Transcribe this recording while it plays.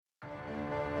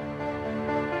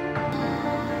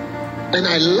And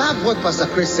I love what Pastor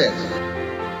Chris said.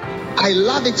 I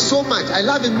love it so much. I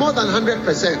love it more than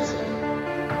 100%.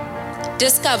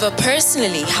 Discover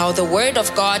personally how the Word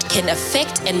of God can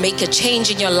affect and make a change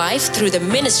in your life through the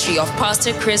ministry of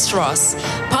Pastor Chris Ross.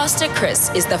 Pastor Chris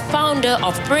is the founder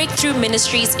of Breakthrough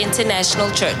Ministries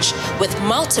International Church with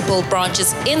multiple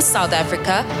branches in South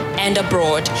Africa and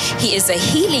abroad. He is a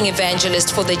healing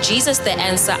evangelist for the Jesus the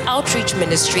Answer Outreach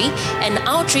Ministry, an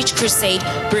outreach crusade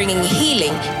bringing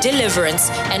healing,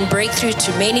 deliverance, and breakthrough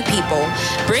to many people.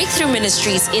 Breakthrough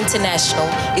Ministries International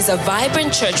is a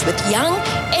vibrant church with young,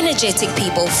 energetic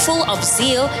people full of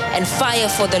zeal and fire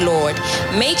for the Lord.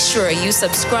 Make sure you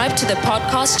subscribe to the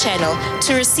podcast channel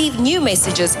to receive new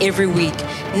messages every week.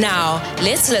 Now,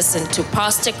 let's listen to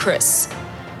Pastor Chris.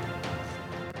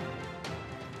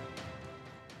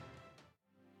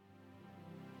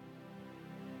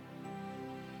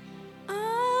 I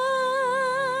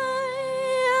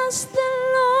ask the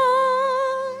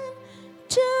Lord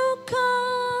to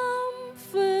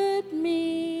comfort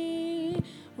me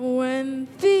when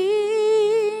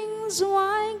things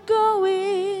weren't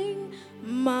going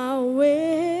my way.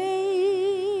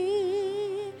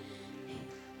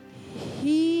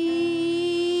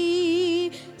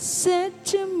 He said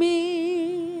to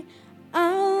me,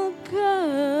 I'll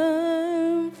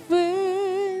comfort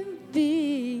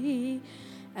thee,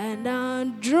 and I'll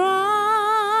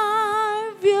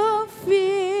drive your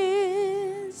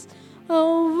fears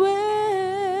away.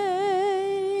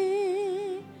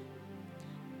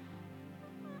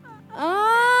 I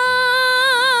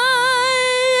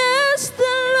ask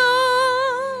the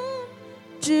Lord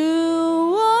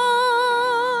to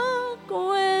walk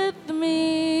with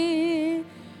me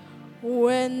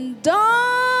when darkness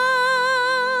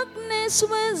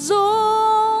was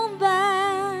all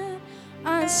that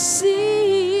I see.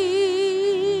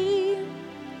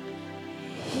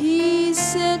 He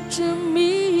said to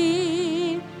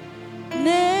me,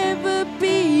 never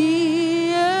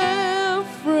be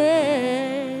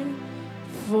afraid,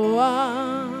 for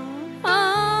I'll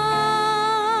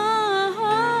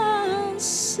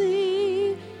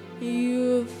see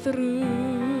you through.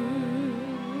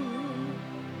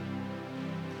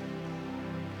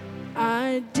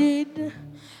 I did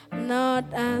not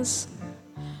ask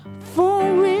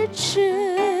for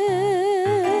riches.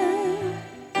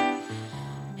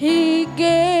 He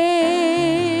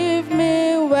gave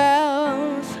me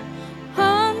wealth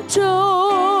untold.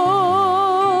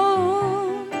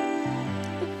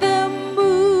 The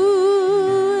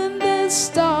moon, the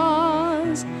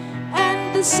stars,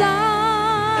 and the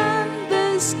sun,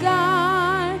 the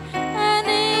sky, and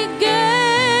He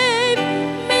gave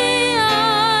me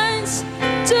eyes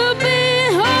to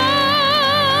behold.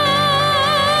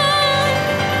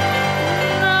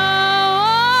 Now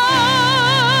I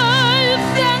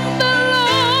thank the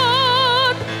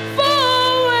Lord for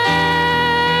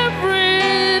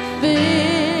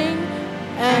everything,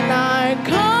 and I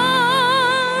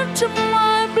count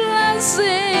my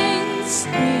blessings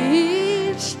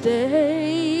each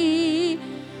day.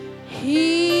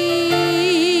 He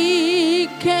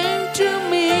came to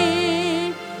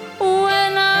me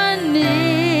when I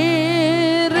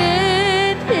needed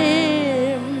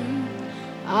Him.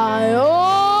 I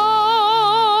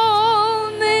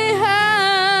only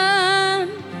had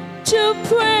to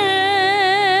pray.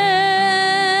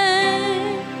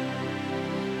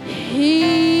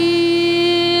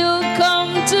 He'll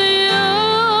come to you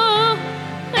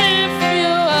if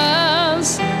you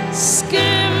ask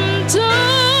Him to.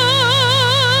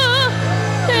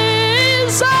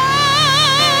 He's only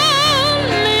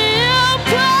a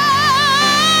prayer.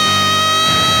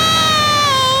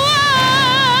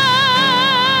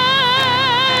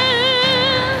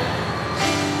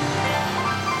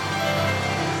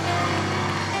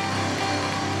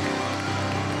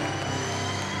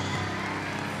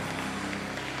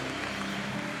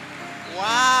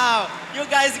 Wow, you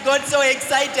guys got so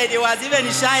excited. He was even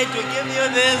shy to give you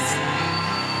this.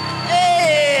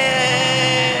 Hey!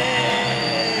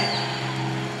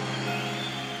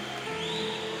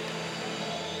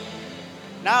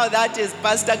 Now that is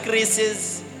Pastor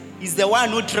Chris's. He's the one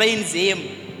who trains him.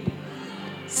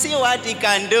 See what he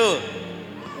can do.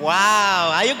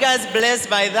 Wow, are you guys blessed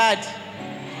by that?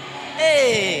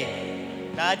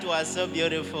 Hey, that was so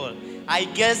beautiful. I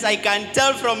guess I can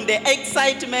tell from the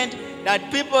excitement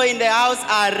that people in the house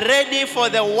are ready for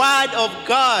the Word of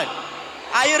God.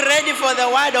 Are you ready for the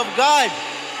Word of God?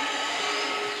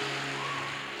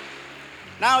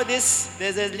 Now there's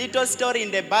a little story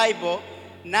in the Bible.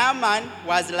 Naaman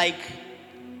was like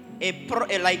a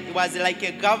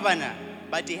governor,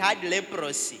 but he had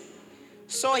leprosy.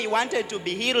 So he wanted to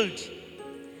be healed.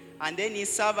 And then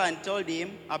his servant told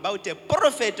him about a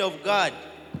prophet of God,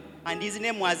 and his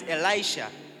name was Elisha.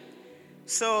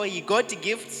 So he got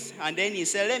gifts, and then he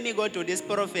said, let me go to this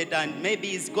prophet, and maybe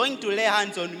he's going to lay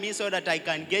hands on me so that I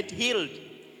can get healed.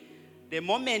 The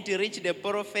moment he reached the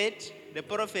prophet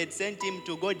sent him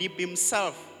to go dip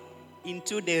himself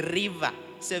into the river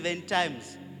 7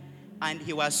 times. And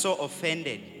he was so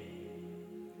offended.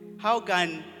 How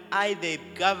can I, the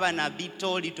governor, be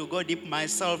told to go dip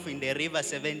myself in the river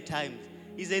 7 times?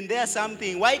 Isn't there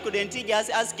something? Why couldn't he just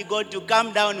ask God to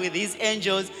come down with his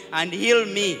angels and heal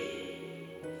me?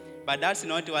 But that's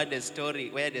not where the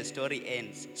story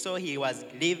ends. So he was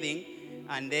living,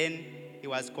 and then he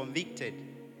was convicted.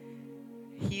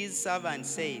 His servant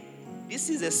said, this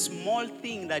is a small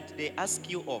thing that they ask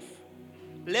you of.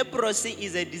 Leprosy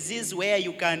is a disease where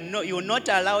you're not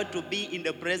allowed to be in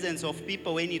the presence of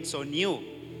people when it's on you.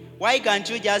 Why can't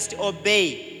you just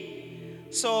obey?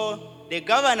 So the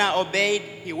governor obeyed.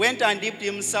 He went and dipped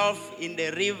himself in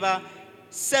the river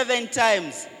 7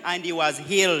 times, and he was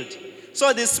healed.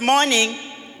 So this morning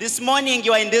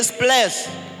you are in this place,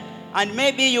 and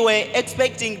maybe you were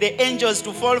expecting the angels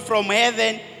to fall from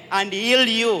heaven and heal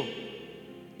you.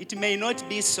 It may not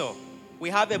be so. We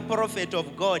have a prophet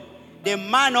of God, the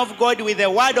man of God with the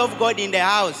word of God in the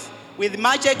house. With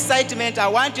much excitement, I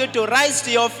want you to rise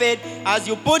to your feet as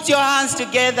you put your hands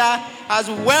together as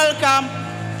we welcome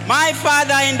my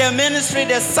father in the ministry,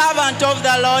 the servant of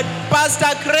the Lord,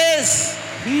 Pastor Chris.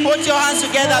 Put your hands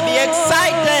together, be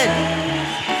excited.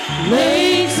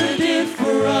 Makes a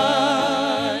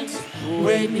difference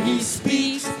when he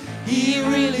speaks. He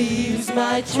relieves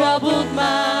my troubled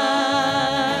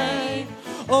mind.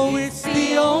 Oh, it's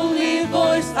the only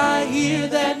voice I hear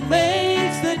that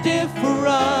makes the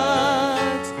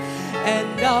difference.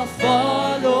 And I'll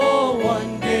follow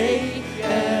one day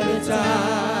at a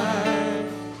time.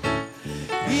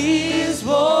 His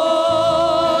voice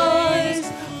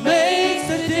makes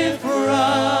a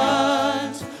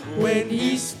difference. When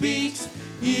he speaks,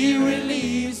 he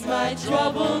relieves my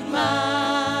troubled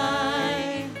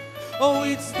mind. Oh,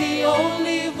 it's the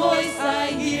only voice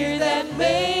I hear that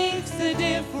makes the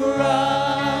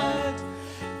difference.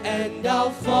 And I'll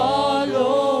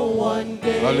follow one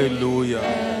day. Hallelujah.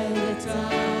 At a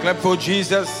time. Clap for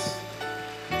Jesus.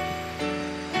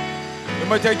 You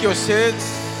might take your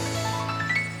seats.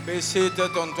 Be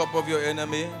seated on top of your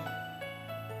enemy.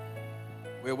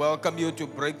 We welcome you to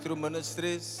Breakthrough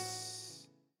Ministries.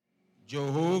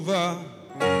 Jehovah,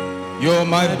 you're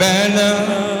my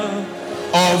banner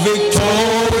of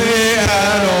victory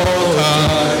at all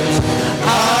times.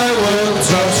 I will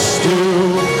trust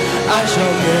you. I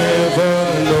shall never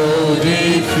know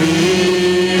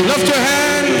defeat. Lift your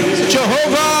hands,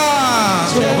 Jehovah.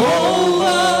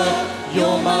 Jehovah,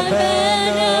 you're my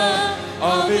banner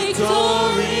of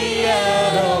victory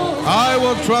at all times. I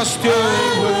will trust you. I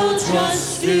will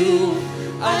trust you.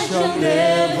 I shall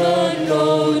never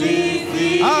know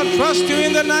defeat. I'll trust you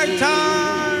in the night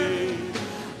time.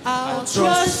 I'll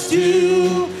trust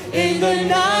you in the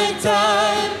night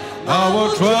time. I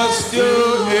will trust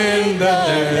you in the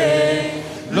day.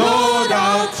 Lord,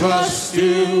 I'll trust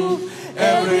you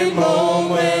every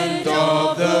moment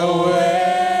of the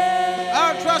way.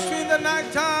 I'll trust you in the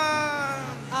night time.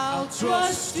 I'll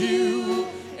trust you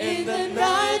in the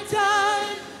night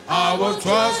time. I will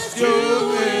trust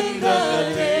you in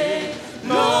the day.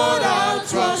 Lord, I'll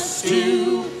trust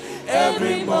you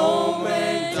every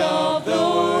moment of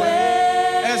the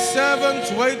way. As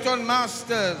servants wait on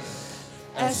masters,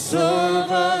 As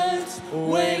servants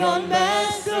wait on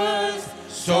masters,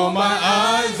 so my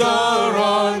eyes are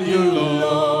on you,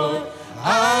 Lord.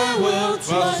 I will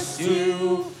trust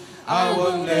you. I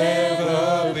will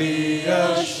never be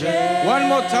ashamed. One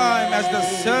more time, as the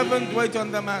servant wait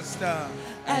on the master,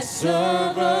 As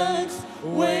servants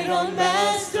wait on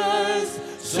masters,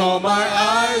 so my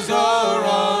eyes are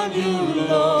on you,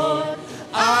 Lord.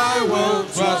 I will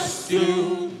trust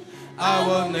you. I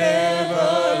will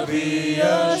never be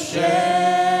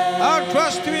ashamed. I'll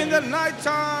trust you in the night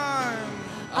time.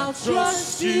 I'll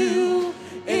trust you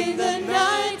in the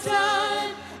night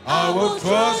time. I will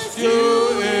trust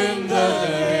you in the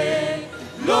day.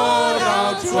 Lord,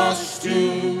 I'll trust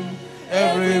you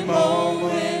every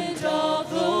moment of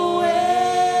the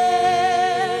way.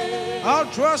 I'll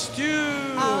trust you.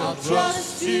 I'll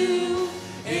trust you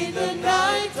in the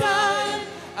night time.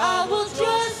 I will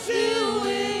trust you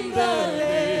in the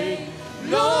day.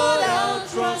 Lord, I'll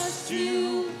trust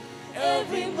you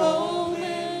every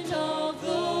moment of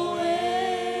the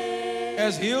way.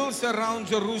 As hills surround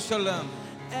Jerusalem,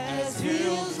 As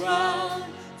hills round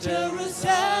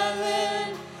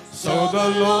Jerusalem, so So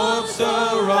the Lord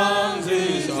surrounds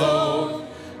his own.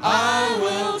 I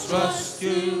will trust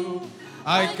you.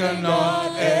 I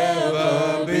cannot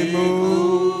ever be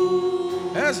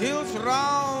moved. As hills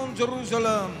round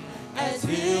Jerusalem, as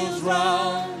hills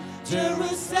round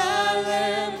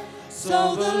Jerusalem,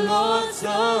 so the Lord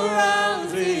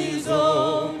surrounds his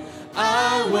own.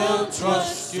 I will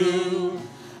trust you.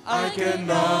 I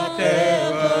cannot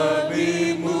ever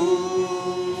be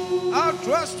moved. I'll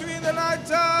trust you in the night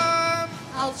time.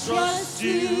 I'll trust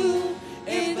you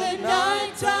in the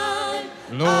night time.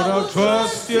 Lord, I'll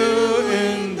trust you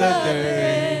in the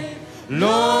day.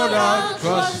 Lord, I'll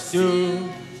trust you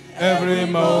every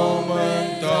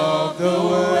moment of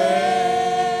the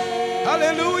way.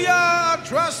 Hallelujah, I'll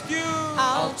trust you.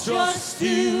 I'll trust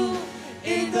you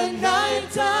in the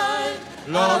night time.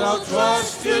 Lord, I'll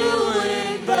trust you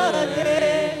in the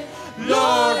day.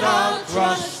 Lord, I'll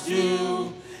trust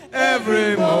you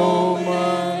every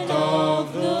moment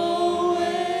of the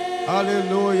way.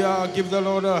 Hallelujah. Give the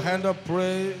Lord a hand of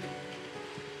praise.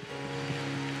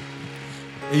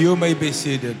 You may be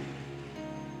seated.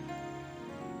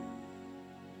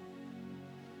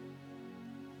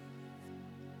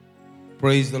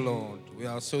 Praise the Lord. We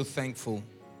are so thankful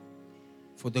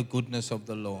for the goodness of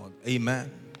the Lord. Amen.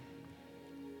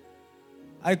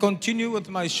 I continue with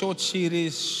my short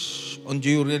series on Do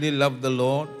You Really Love the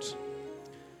Lord?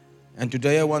 And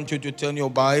today I want you to turn your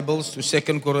Bibles to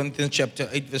 2 Corinthians chapter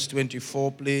 8 verse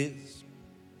 24, please.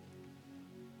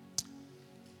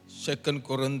 2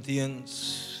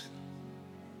 Corinthians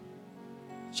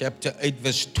chapter 8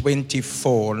 verse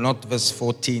 24, not verse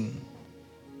 14.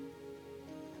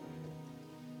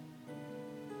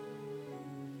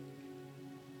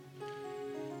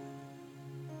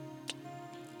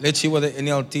 Let's see what the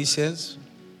NLT says.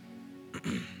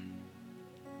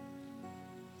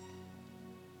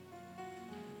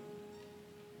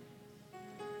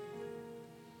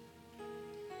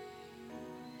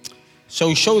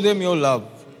 So show them your love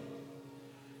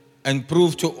and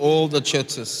prove to all the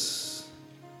churches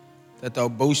that our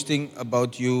boasting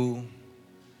about you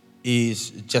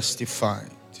is justified.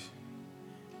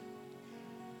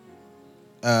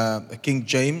 King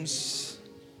James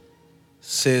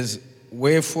says,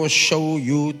 wherefore show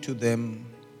you to them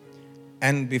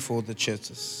and before the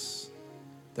churches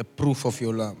the proof of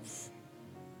your love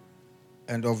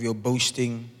and of your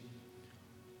boasting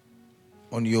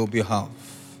on your behalf.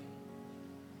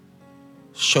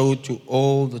 Show to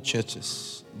all the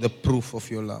churches the proof of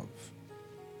your love.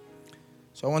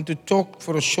 So I want to talk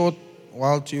for a short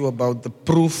while to you about the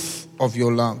proof of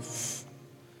your love.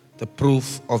 The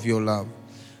proof of your love.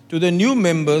 To the new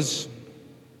members,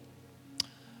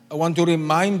 I want to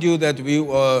remind you that we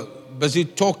were busy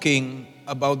talking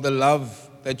about the love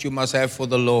that you must have for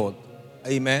the Lord.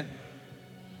 Amen.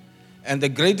 And the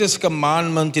greatest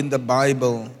commandment in the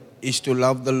Bible is to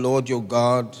love the Lord your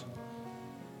God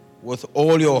with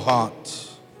all your heart,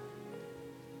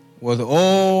 with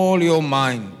all your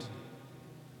mind,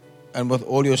 and with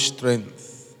all your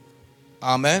strength.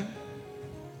 Amen.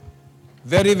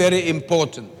 Very, very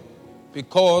important,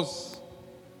 because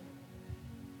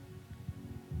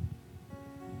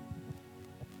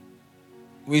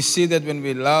we see that when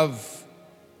we love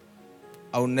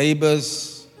our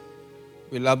neighbors,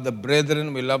 we love the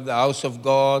brethren, we love the house of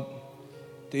God,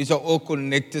 these are all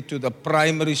connected to the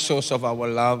primary source of our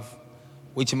love,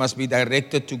 which must be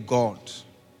directed to God.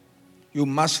 You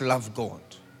must love God.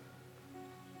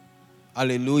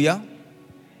 Hallelujah.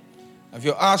 If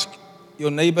you ask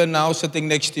your neighbor now sitting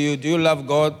next to you, do you love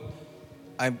God?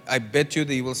 I bet you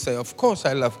that he will say, of course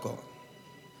I love God.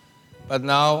 But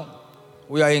now,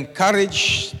 we are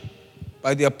encouraged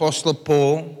by the Apostle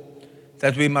Paul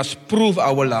that we must prove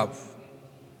our love.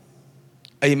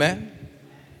 Amen?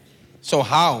 So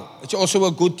how? It's also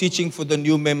a good teaching for the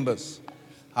new members.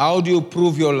 How do you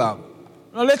prove your love?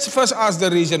 Now let's first ask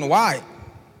the reason why.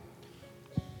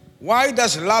 Why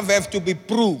does love have to be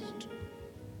proved?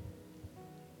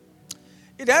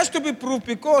 It has to be proved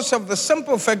because of the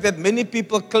simple fact that many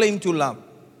people claim to love.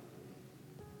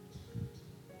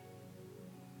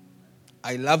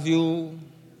 I love you,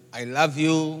 I love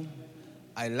you,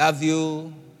 I love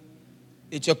you.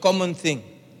 It's a common thing.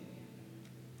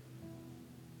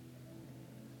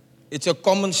 It's a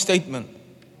common statement.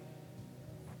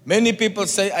 Many people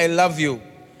say, I love you.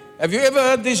 Have you ever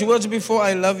heard these words before,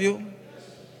 I love you?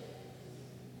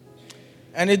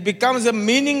 And it becomes a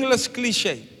meaningless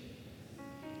cliche.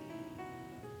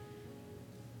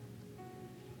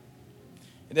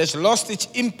 It has lost its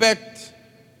impact.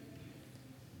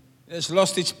 It has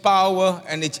lost its power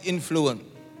and its influence.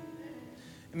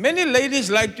 Many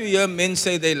ladies like to hear men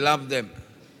say they love them.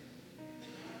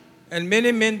 And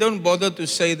many men don't bother to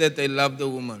say that they love the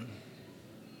woman.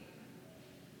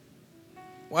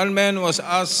 One man was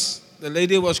asked, the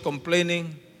lady was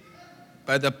complaining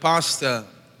by the pastor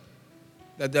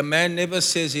that the man never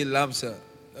says he loves her.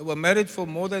 They were married for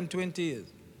more than 20 years.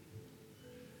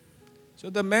 So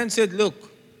the man said, look,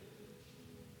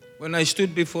 when I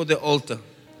stood before the altar,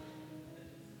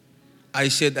 I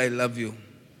said, I love you.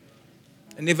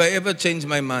 And if I ever change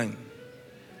my mind,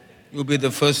 you'll be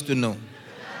the first to know.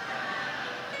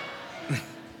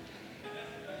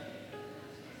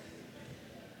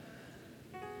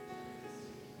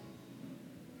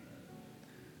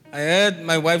 I heard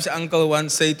my wife's uncle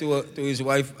once say to his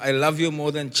wife, I love you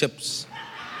more than chips.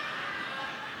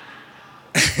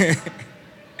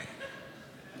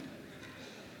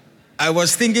 I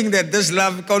was thinking that this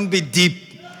love can't be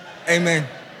deep. Amen.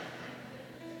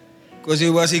 Because he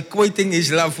was equating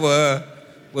his love for her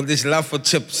with his love for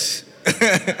chips.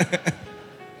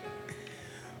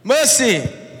 Mercy.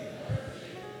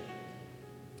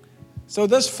 So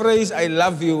this phrase, I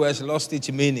love you, has lost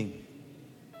its meaning.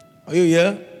 Are you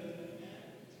here?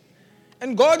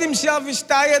 And God himself is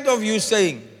tired of you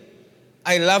saying,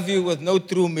 I love you with no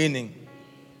true meaning.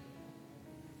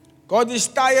 God is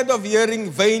tired of hearing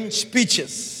vain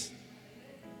speeches.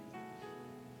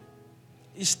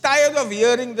 He's tired of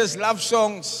hearing these love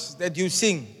songs that you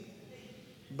sing,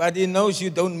 but he knows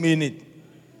you don't mean it.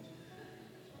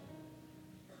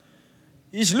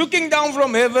 He's looking down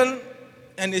from heaven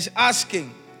and is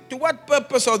asking, to what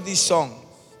purpose are these songs?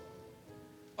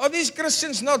 Are these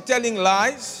Christians not telling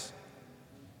lies?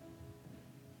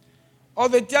 Are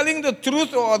they telling the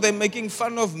truth, or are they making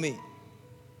fun of me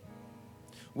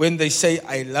when they say,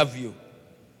 I love you?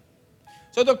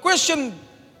 So the question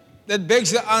that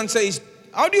begs the answer is,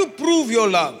 how do you prove your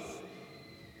love?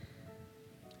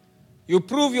 You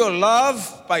prove your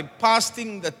love by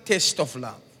passing the test of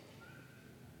love.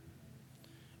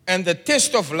 And the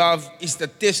test of love is the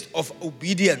test of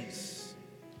obedience.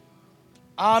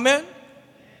 Amen?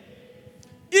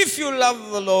 If you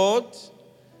love the Lord,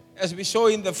 as we saw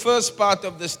in the first part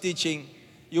of this teaching,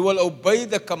 you will obey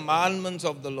the commandments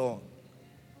of the Lord.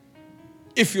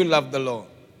 If you love the Lord.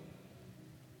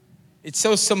 It's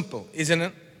so simple, isn't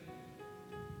it?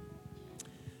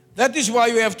 That is why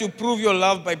you have to prove your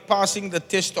love by passing the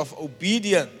test of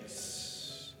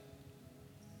obedience.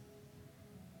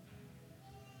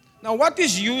 Now, what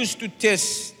is used to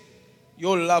test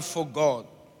your love for God?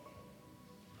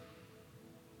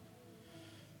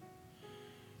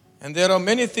 And there are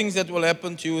many things that will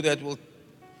happen to you that will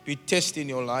be tested in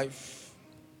your life.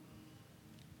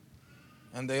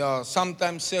 And there are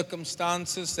sometimes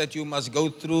circumstances that you must go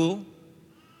through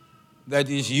that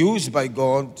is used by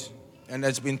God and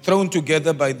has been thrown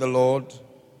together by the Lord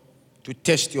to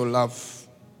test your love,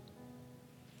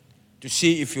 to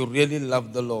see if you really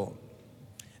love the Lord.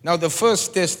 Now, the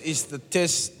first test is the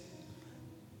test,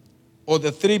 or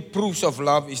the three proofs of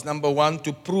love is, number one,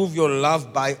 to prove your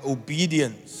love by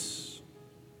obedience.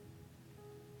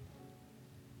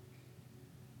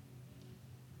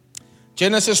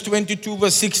 Genesis 22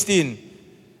 verse 16,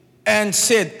 and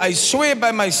said, I swear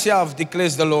by myself,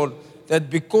 declares the Lord, that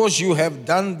because you have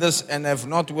done this and have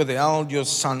not withheld your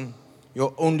son,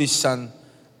 your only son,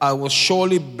 I will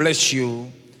surely bless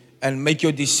you and make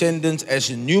your descendants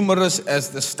as numerous as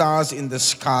the stars in the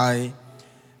sky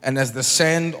and as the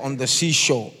sand on the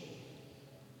seashore.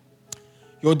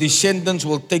 Your descendants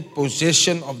will take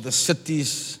possession of the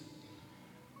cities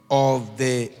of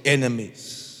their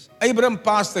enemies. Abraham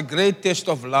passed a great test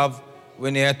of love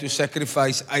when he had to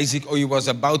sacrifice Isaac, or he was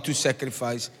about to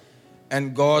sacrifice.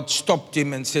 And God stopped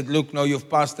him and said, look, now you've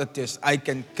passed the test. I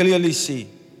can clearly see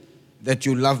that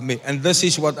you love me. And this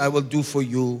is what I will do for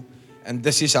you. And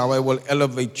this is how I will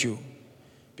elevate you.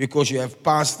 Because you have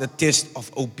passed the test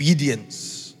of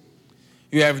obedience.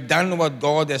 You have done what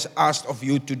God has asked of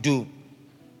you to do.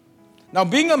 Now,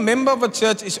 being a member of a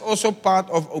church is also part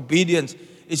of obedience.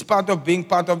 It's part of being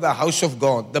part of the house of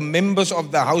God, the members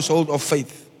of the household of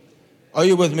faith. Are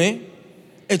you with me?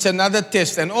 It's another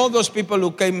test. And all those people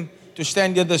who came to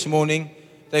stand here this morning,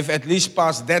 they've at least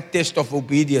passed that test of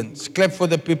obedience. Clap for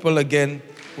the people again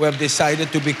who have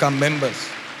decided to become members.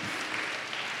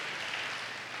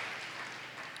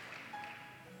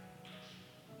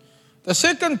 The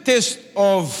second test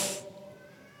of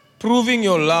proving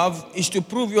your love is to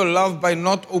prove your love by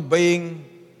not obeying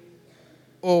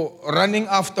or running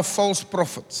after false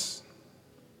prophets.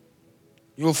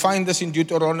 You will find this in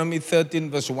Deuteronomy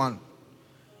 13 verse 1.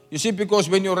 You see, because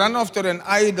when you run after an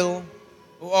idol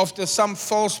or after some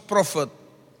false prophet,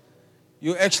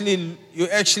 you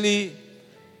actually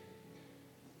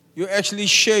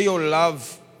share your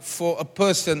love for a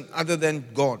person other than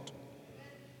God.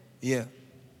 Yeah.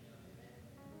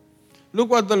 Look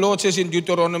what the Lord says in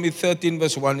Deuteronomy 13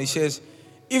 verse 1. He says,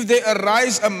 if there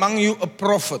arise among you a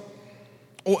prophet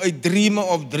or a dreamer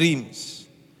of dreams,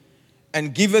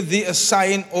 and giveth thee a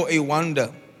sign or a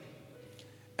wonder,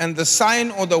 and the sign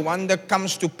or the wonder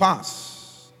comes to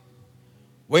pass,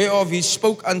 whereof he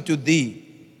spoke unto thee,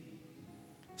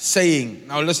 saying,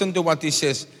 now listen to what he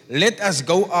says, let us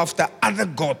go after other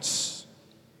gods,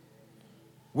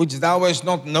 which thou hast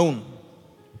not known,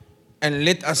 and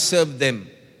let us serve them.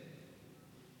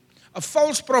 A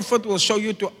false prophet will show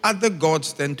you to other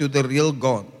gods than to the real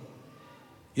God.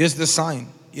 Here's the sign.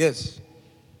 Yes.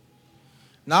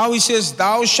 Now he says,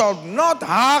 thou shalt not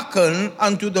hearken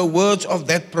unto the words of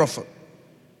that prophet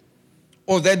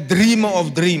or that dreamer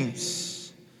of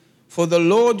dreams. For the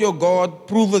Lord your God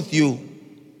proveth you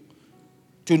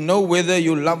to know whether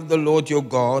you love the Lord your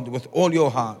God with all your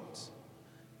heart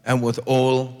and with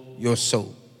all your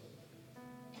soul.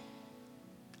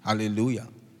 Hallelujah.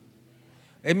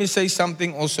 Let me say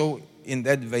something also in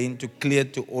that vein to clear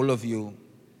to all of you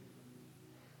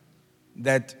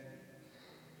that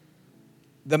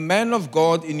the man of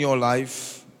God in your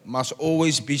life must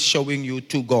always be showing you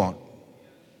to God.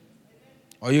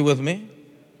 Are you with me?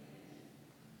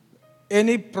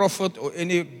 Any prophet or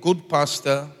any good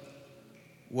pastor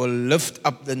will lift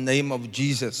up the name of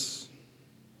Jesus.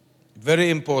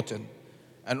 Very important.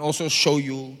 And also show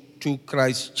you to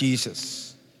Christ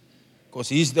Jesus. Because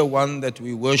he's the one that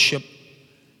we worship.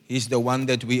 He's the one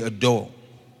that we adore.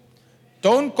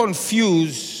 Don't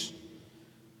confuse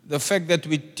the fact that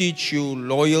we teach you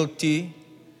loyalty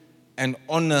and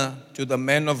honor to the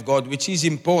man of God, which is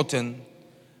important,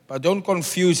 but don't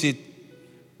confuse it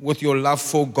with your love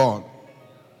for God.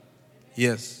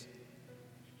 Yes.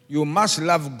 You must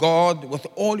love God with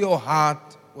all your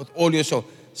heart, with all your soul.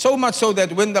 So much so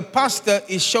that when the pastor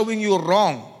is showing you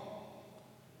wrong,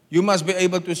 you must be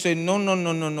able to say,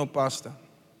 no, pastor.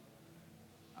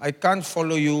 I can't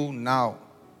follow you now.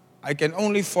 I can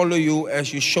only follow you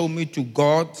as you show me to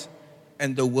God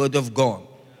and the Word of God.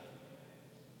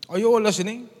 Are you all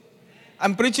listening?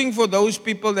 I'm preaching for those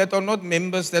people that are not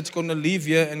members that's going to leave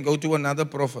here and go to another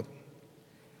prophet.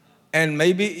 And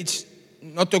maybe it's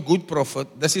not a good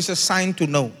prophet. This is a sign to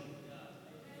know.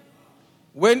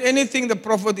 When anything the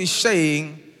prophet is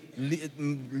saying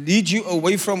leads you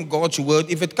away from God's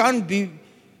Word, if it can't be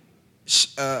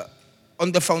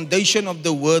on the foundation of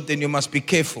the Word, then you must be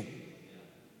careful.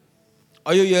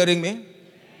 Are you hearing me?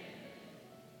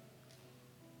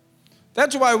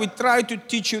 That's why we try to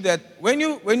teach you that when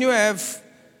you have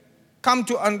come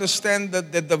to understand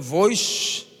that the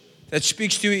voice that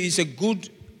speaks to you is a good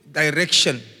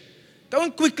direction,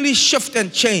 don't quickly shift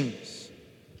and change.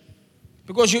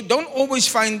 Because you don't always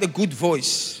find the good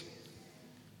voice.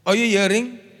 Are you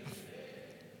hearing?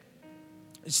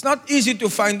 It's not easy to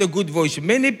find a good voice.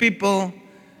 Many people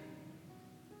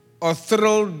are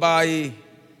thrilled by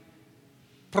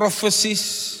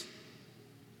prophecies,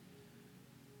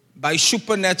 by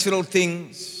supernatural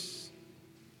things.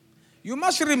 You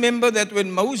must remember that when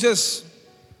Moses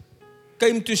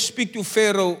came to speak to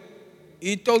Pharaoh,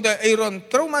 he told Aaron,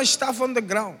 throw my staff on the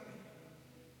ground.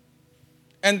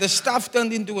 And the staff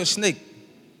turned into a snake.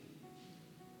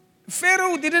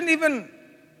 Pharaoh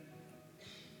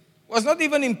was not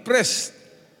even impressed.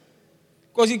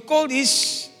 Because he called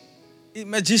his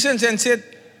magicians and said,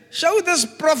 show this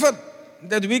prophet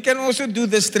that we can also do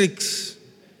these tricks.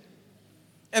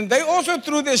 And they also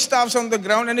threw their staffs on the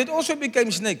ground and it also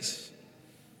became snakes.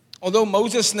 Although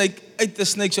Moses' snake ate the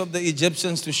snakes of the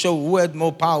Egyptians to show who had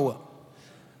more power.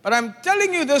 But I'm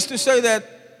telling you this to say that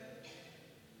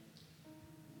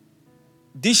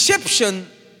deception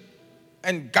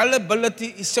and gullibility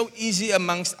is so easy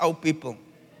amongst our people.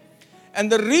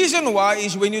 And the reason why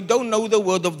is when you don't know the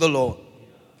word of the Lord.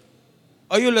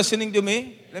 Are you listening to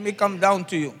me? Let me come down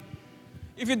to you.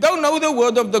 If you don't know the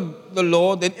word of the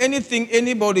Lord, then anything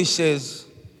anybody says,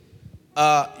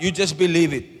 you just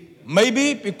believe it.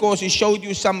 Maybe because he showed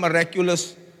you some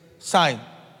miraculous sign.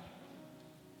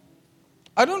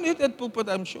 I don't need that pulpit,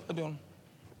 I'm sure I don't.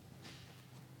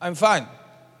 I'm fine.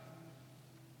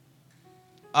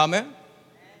 Amen.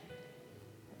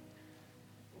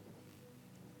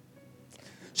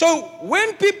 So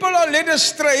when people are led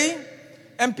astray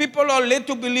and people are led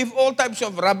to believe all types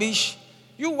of rubbish,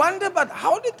 you wonder, but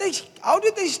how did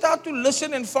they start to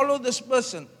listen and follow this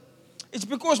person? It's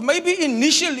because maybe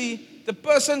initially the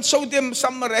person showed them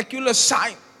some miraculous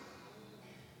sign.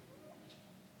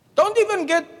 Don't even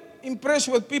get impressed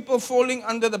with people falling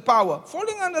under the power.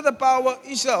 Falling under the power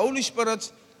is the Holy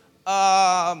Spirit's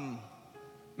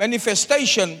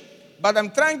manifestation, But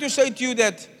I'm trying to say to you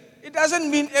that it doesn't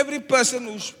mean every person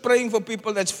who's praying for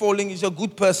people that's falling is a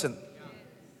good person.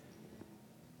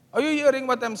 Are you hearing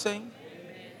what I'm saying?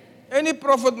 Any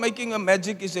prophet making a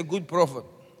magic is a good prophet.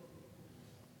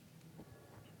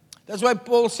 That's why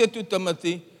Paul said to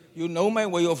Timothy, you know my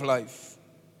way of life.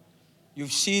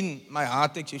 You've seen my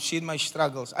heartaches, you've seen my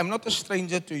struggles. I'm not a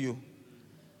stranger to you.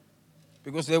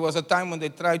 Because there was a time when they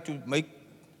tried to make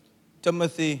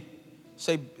Timothy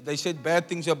say, they said bad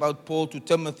things about Paul to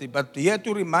Timothy, but he had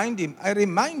to remind him, I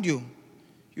remind you,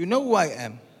 you know who I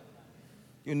am.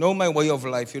 You know my way of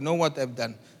life. You know what I've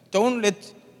done. Don't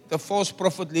let the false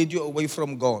prophet lead you away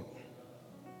from God.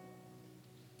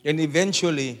 And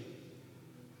eventually,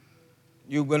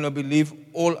 you're going to believe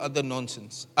all other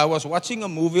nonsense. I was watching a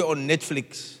movie on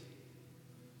Netflix.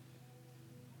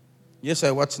 Yes,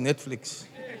 I watch Netflix.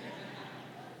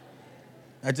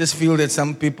 I just feel that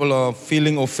some people are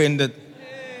feeling offended.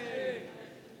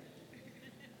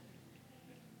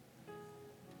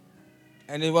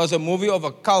 And it was a movie of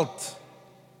a cult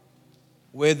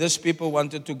where these people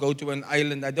wanted to go to an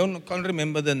island. I can't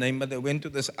remember the name, but they went to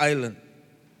this island.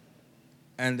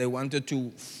 And they wanted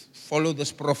to follow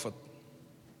this prophet.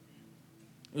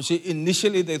 You see,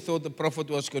 initially they thought the prophet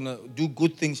was going to do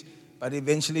good things, but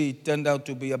eventually it turned out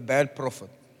to be a bad prophet.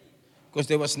 Because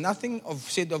there was nothing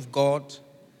said of God.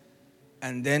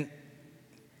 And then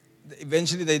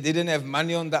eventually they didn't have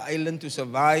money on the island to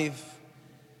survive.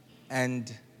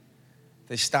 And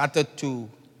they started to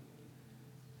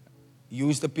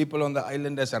use the people on the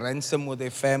island as a ransom with their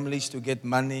families to get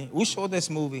money. Who saw this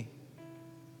movie?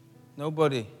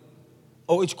 Nobody.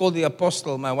 Oh, it's called The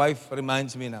Apostle. My wife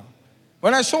reminds me now.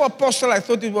 When I saw Apostle, I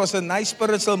thought it was a nice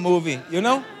spiritual movie, you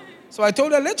know? So I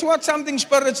told her, let's watch something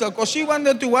spiritual, because she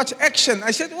wanted to watch action.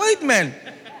 I said, wait, man,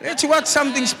 let's watch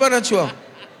something spiritual.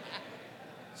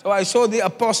 So I saw The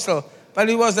Apostle, but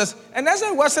it was this. And as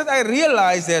I watched it, I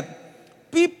realized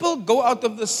that people go out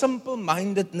of the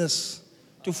simple-mindedness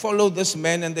to follow this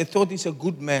man, and they thought he's a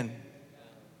good man.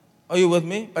 Are you with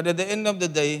me? But at the end of the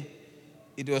day,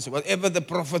 it was whatever the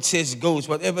prophet says goes.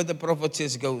 Whatever the prophet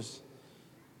says goes.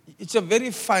 It's a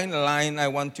very fine line I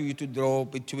want you to draw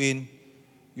between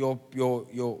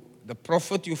the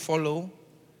prophet you follow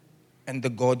and the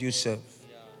God you serve.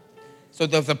 So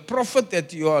the prophet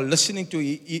that you are listening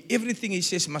to, everything he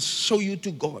says must show you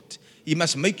to God. He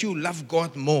must make you love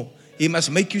God more. He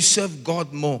must make you serve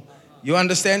God more. You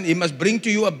understand? He must bring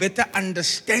to you a better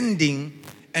understanding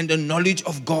and the knowledge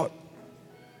of God.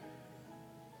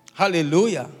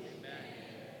 Hallelujah.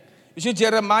 You see,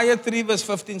 Jeremiah 3 verse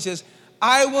 15 says,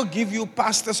 I will give you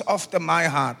pastors after my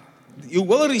heart. You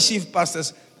will receive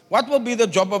pastors. What will be the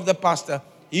job of the pastor?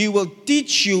 He will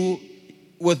teach you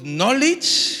with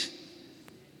knowledge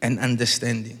and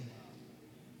understanding.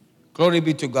 Glory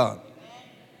be to God.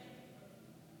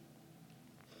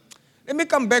 Let me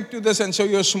come back to this and show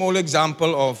you a small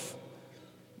example of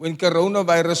when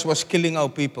coronavirus was killing our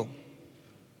people.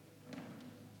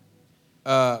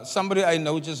 Somebody I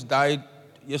know just died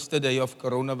yesterday of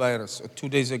coronavirus, or 2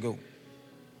 days ago.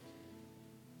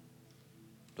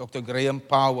 Dr. Graham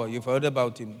Power, you've heard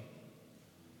about him.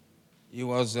 He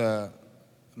was a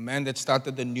man that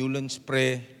started the Newlands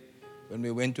prayer when we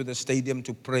went to the stadium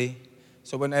to pray.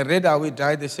 So when I read how he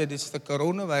died, they said it's the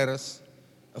coronavirus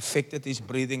affected his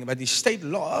breathing. But he stayed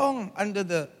long under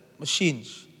the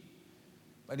machines.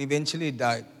 But eventually he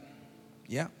died.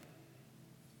 Yeah.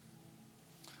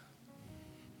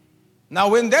 Now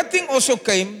when that thing also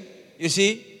came, you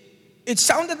see, it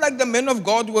sounded like the men of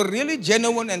God were really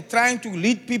genuine and trying to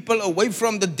lead people away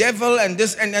from the devil and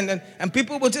this and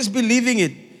people were just believing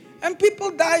it. And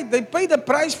people died. They paid the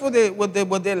price for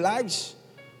with their lives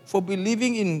for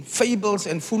believing in fables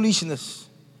and foolishness,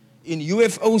 in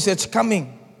UFOs that's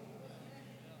coming.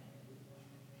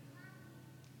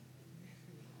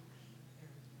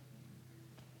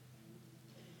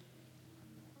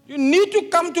 You need to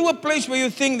come to a place where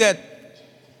you think that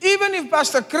even if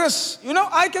Pastor Chris,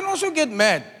 I can also get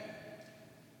mad.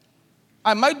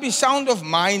 I might be sound of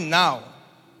mind now,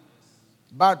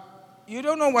 but you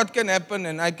don't know what can happen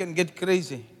and I can get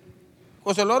crazy.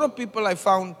 Because a lot of people I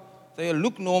found, they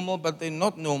look normal, but they're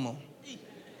not normal.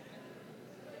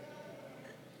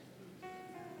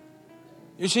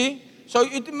 You see? So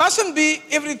it mustn't be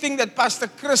everything that Pastor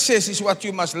Chris says is what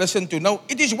you must listen to. No,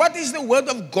 it is what is the Word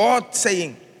of God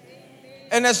saying.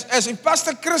 And as if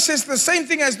Pastor Chris says the same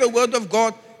thing as the Word of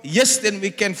God, yes, then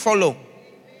we can follow.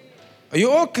 Are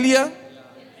you all clear?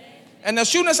 And as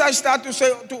soon as I start to say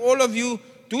to all of you,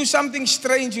 do something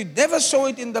strange, you never saw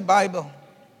it in the Bible,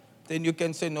 then you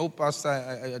can say, no, Pastor,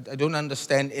 I don't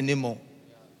understand anymore.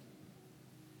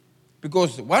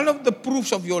 Because one of the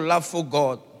proofs of your love for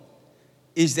God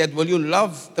is that will you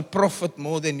love the prophet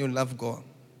more than you love God.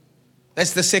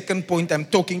 That's the second point I'm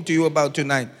talking to you about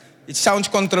tonight. It sounds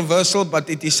controversial, but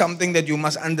it is something that you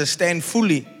must understand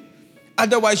fully.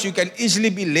 Otherwise, you can easily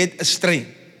be led astray.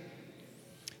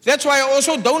 That's why I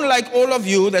also don't like all of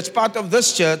you that's part of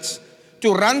this church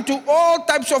to run to all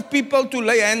types of people to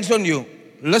lay hands on you.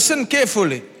 Listen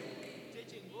carefully.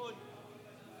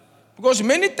 Because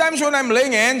many times when I'm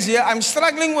laying hands here, I'm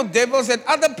struggling with devils that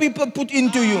other people put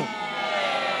into you.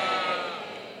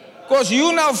 Because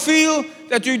you now feel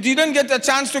that you didn't get a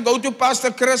chance to go to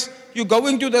Pastor Chris. You're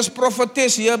going to this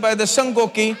prophetess here by the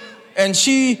Singoki, and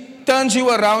she turns you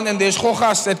around and there's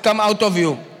gogas that come out of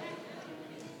you.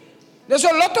 There's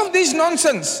a lot of this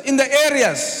nonsense in the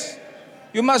areas.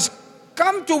 You must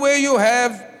come to where you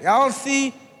have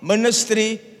healthy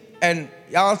ministry and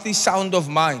healthy sound of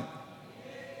mind.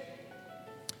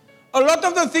 A lot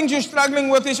of the things you're struggling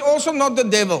with is also not the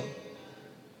devil.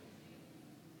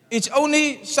 It's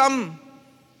only some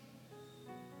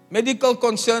medical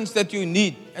concerns that you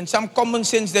need and some common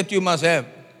sense that you must have.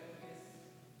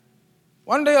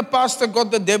 One day a pastor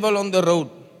got the devil on the road.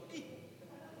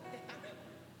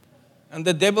 And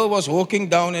the devil was walking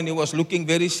down and he was looking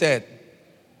very sad.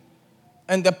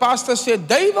 And the pastor said,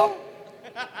 "Devil,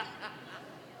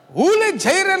 hoe let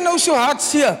Jaron nou so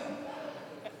hartseer?"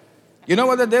 You know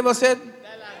what the devil said?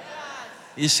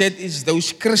 He said, "It's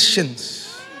those Christians.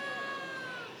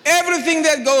 Everything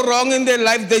that go wrong in their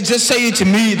life, they just say it's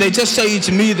me. They just say it's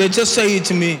me. They just say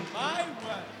it's me."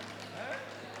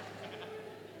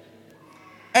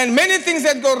 And many things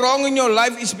that go wrong in your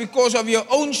life is because of your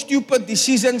own stupid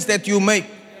decisions that you make.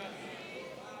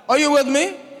 Are you with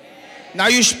me? Now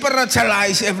you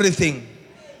spiritualize everything.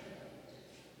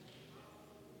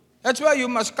 That's why you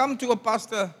must come to a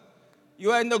pastor.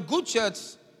 You are in a good church.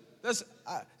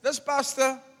 This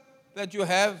pastor that you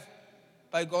have,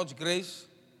 by God's grace,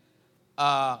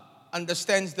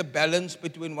 understands the balance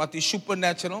between what is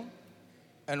supernatural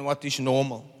and what is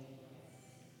normal.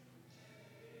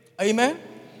 Amen?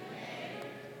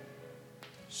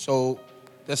 So,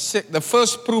 the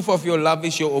first proof of your love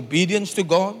is your obedience to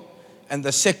God. And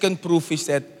the second proof is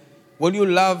that, will you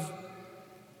love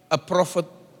a prophet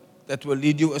that will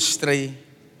lead you astray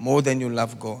more than you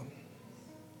love God?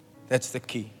 That's the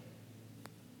key.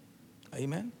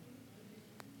 Amen?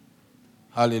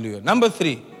 Hallelujah. Number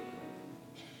 3.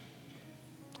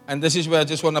 And this is where I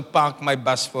just want to park my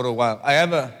bus for a while. I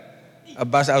have a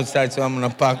bus outside, so I'm going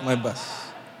to park my bus.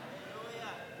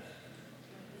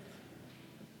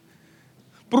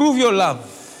 Prove your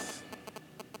love.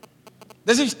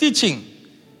 This is teaching.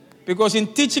 Because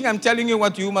in teaching, I'm telling you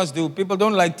what you must do. People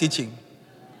don't like teaching.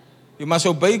 You must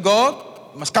obey God.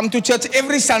 You must come to church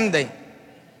every Sunday.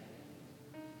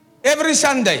 Every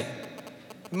Sunday.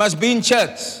 You must be in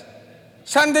church.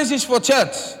 Sundays is for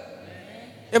church.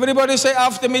 Everybody say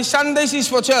after me, Sundays is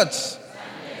for church.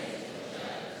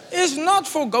 It's not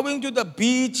for going to the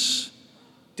beach,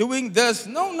 doing this.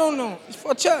 No. It's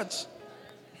for church.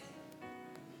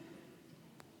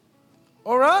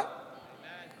 All right?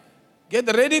 Get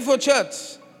ready for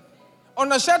church.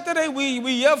 On a Saturday, we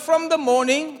hear from the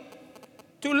morning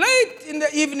to late in the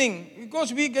evening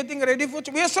because we're getting ready for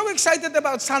church. We are so excited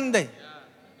about Sunday.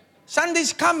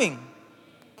 Sunday's coming.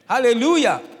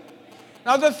 Hallelujah.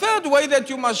 Now, the third way that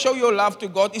you must show your love to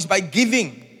God is by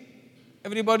giving.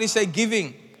 Everybody say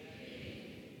giving.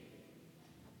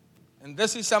 And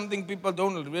this is something people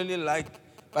don't really like,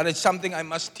 but it's something I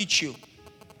must teach you.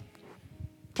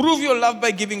 Prove your love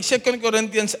by giving. 2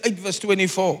 Corinthians 8 verse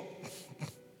 24.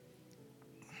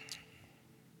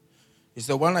 It's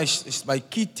the one, it's my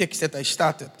key text that I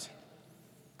started.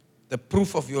 The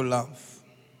proof of your love.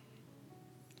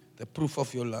 The proof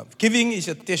of your love. Giving is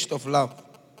a test of love.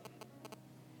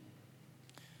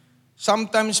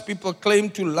 Sometimes people claim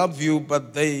to love you,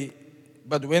 but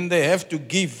when they have to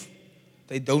give,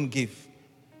 they don't give.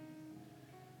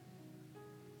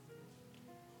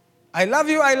 I love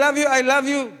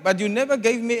you, but you never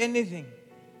gave me anything.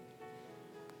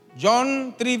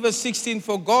 John 3 verse 16,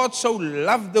 for God so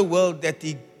loved the world that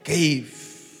He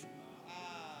gave.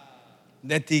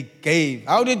 That He gave.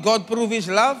 How did God prove His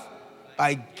love?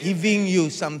 By giving you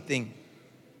something.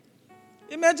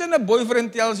 Imagine a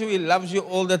boyfriend tells you he loves you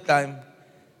all the time,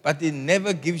 but he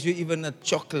never gives you even a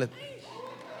chocolate.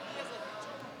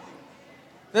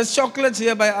 The chocolates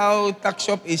here by our tuck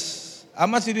shop is, how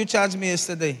much did you charge me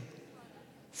yesterday?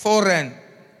 4 rand.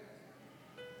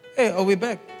 Hey, are we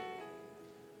back?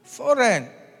 4 rand.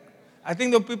 I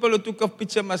think the people who took a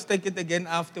picture must take it again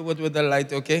afterward with the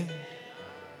light, okay?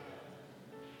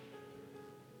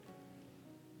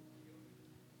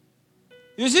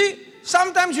 You see,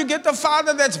 sometimes you get a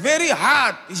father that's very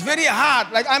hard. He's very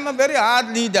hard. Like, I'm a very hard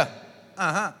leader.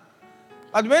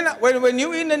 But when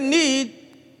you're in a need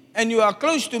and you are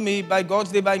close to me by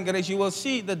God's divine grace, you will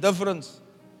see the difference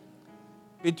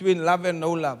between love and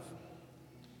no love.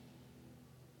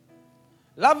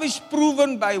 Love is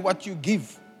proven by what you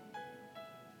give.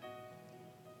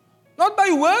 Not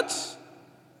by words.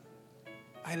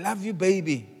 I love you,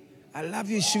 baby. I love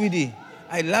you, sweetie.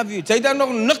 I love you. Jy het daar nog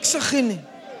niks gegee nie.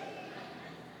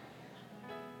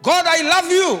 God, I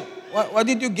love you. What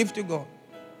did you give to God?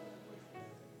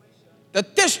 The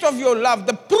test of your love,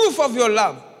 the proof of your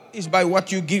love is by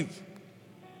what you give.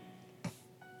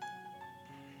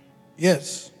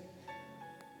 Yes.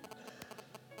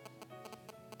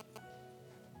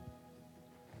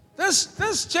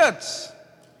 This church,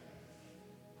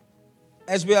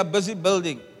 as we are busy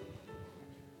building,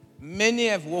 many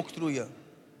have walked through here.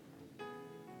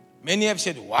 Many have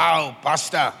said, wow,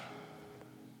 Pastor,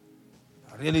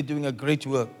 you're really doing a great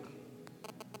work.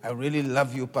 I really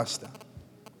love you, Pastor.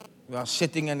 You are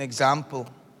setting an example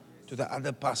to the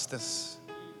other pastors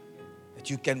that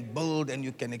you can build and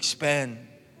you can expand.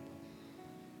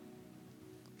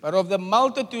 But of the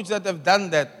multitudes that have done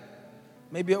that,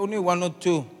 maybe only one or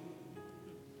two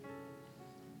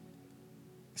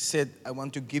said, I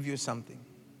want to give you something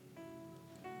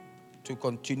to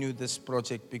continue this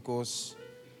project because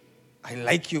I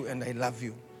like you and I love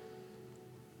you.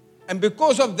 And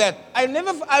because of that, I'll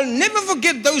never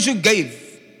forget those who gave.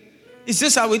 It's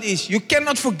just how it is. You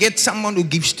cannot forget someone who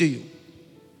gives to you.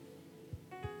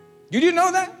 Did you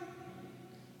know that?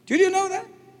 Did you know that?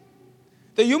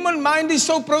 The human mind is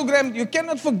so programmed, you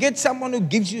cannot forget someone who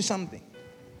gives you something.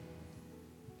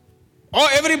 Or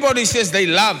everybody says they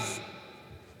love.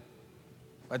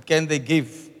 But can they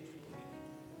give?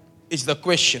 Is the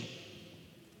question.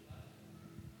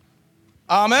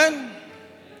 Amen.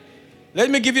 Let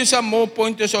me give you some more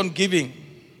pointers on giving.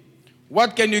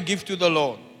 What can you give to the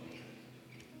Lord?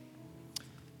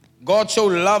 God so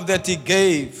loved that He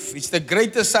gave. It's the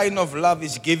greatest sign of love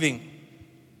is giving.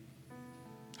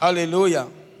 Hallelujah.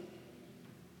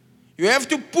 You have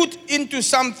to put into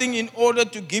something in order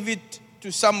to give it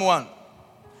to someone.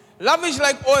 Love is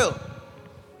like oil.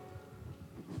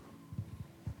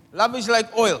 Love is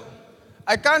like oil.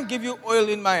 I can't give you oil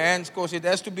in my hands because it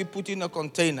has to be put in a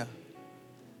container.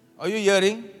 Are you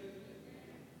hearing?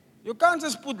 You can't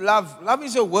just put love. Love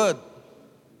is a word.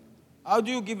 How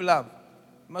do you give love?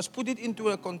 You must put it into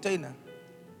a container.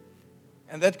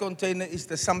 And that container is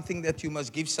the something that you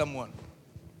must give someone.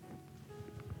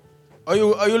 Are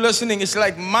you listening? It's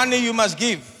like money you must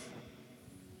give.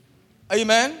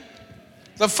 Amen?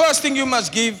 The first thing you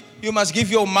must give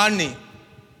your money.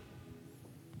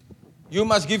 You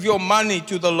must give your money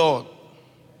to the Lord.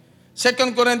 2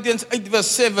 Corinthians 8 verse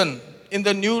 7 in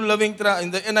the New Living,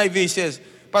 in the NIV says,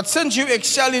 but since you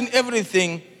excel in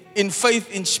everything, in faith,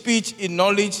 in speech, in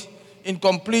knowledge, in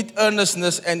complete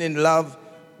earnestness, and in love,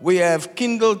 we have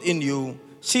kindled in you.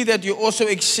 See that you also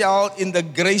excel in the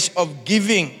grace of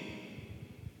giving.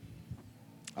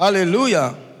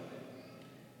 Hallelujah.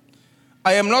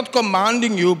 I am not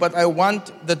commanding you, but I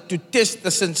want to test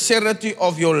the sincerity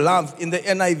of your love in the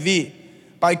NIV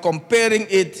by comparing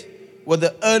it with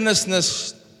the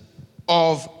earnestness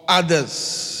of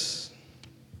others.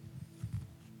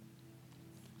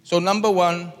 So number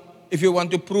one, if you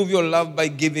want to prove your love by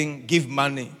giving, give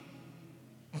money.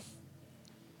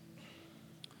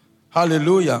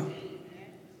 Hallelujah.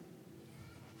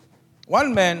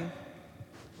 One man,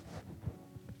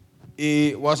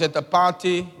 he was at a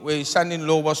party where his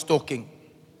son-in-law was talking.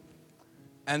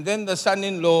 And then the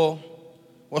son-in-law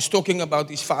was talking about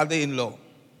his father-in-law.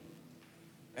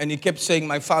 And he kept saying,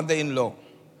 my father-in-law.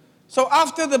 So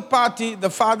after the party, the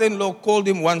father-in-law called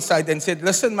him one side and said,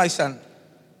 listen, my son,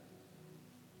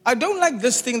 I don't like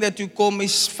this thing that you call me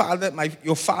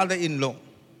your father-in-law.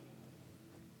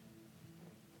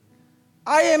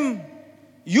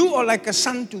 You are like a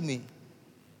son to me.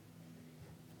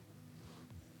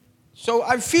 So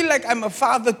I feel like I'm a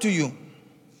father to you.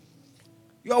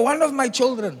 You are one of my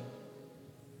children.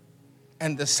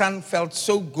 And the son felt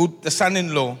so good, the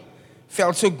son-in-law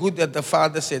felt so good that the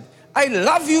father said, I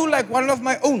love you like one of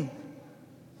my own.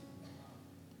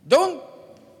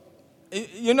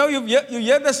 You know, you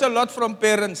hear this a lot from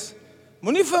parents.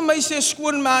 Moenie vir my sê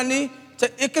skoonma nie,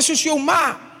 ek is soos jou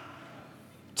ma.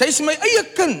 Sy is my eie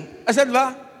kind. Is dit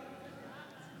waar?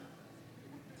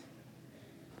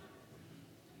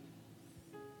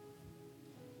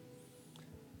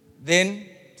 Then,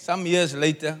 some years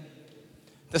later,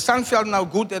 the son felt now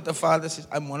good that the father says,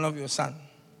 I'm one of your sons.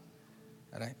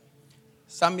 Right?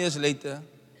 Some years later,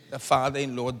 the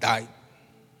father-in-law died.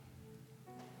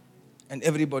 And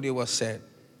everybody was sad.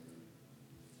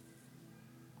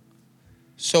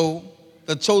 So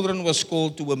the children was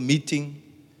called to a meeting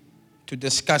to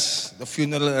discuss the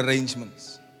funeral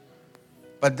arrangements.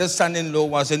 But the son-in-law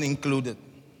wasn't included.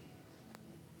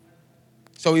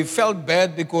 So he felt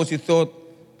bad because he thought,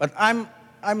 but I'm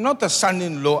not a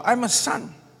son-in-law, I'm a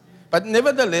son. But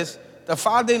nevertheless, the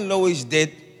father-in-law is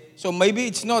dead, so maybe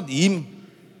it's not him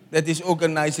that is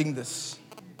organizing this.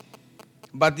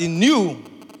 But he knew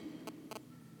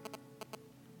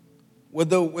when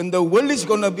the will is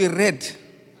going to be read,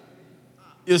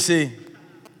 you see,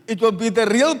 it will be the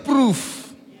real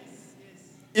proof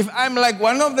if I'm like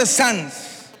one of the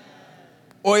sons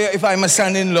or if I'm a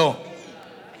son-in-law.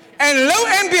 And lo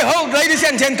and behold, ladies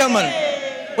and gentlemen,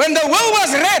 when the will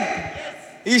was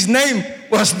read, his name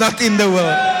was not in the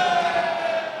will.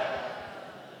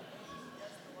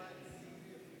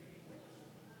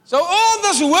 So all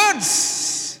those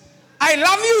words, I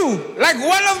love you like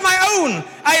one of my own.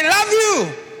 I love you.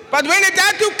 But when it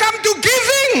had to come to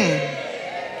giving,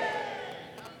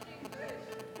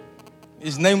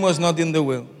 his name was not in the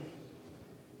will.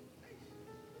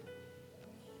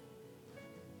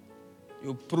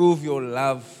 You prove your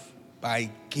love by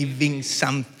giving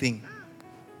something.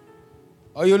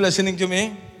 Are you listening to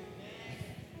me?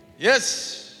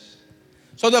 Yes.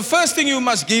 So the first thing you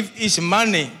must give is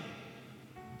money.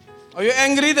 Are you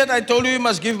angry that I told you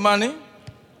must give money?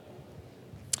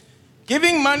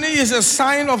 Giving money is a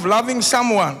sign of loving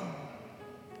someone.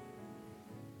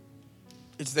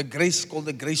 It's the grace called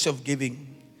the grace of giving.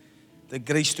 The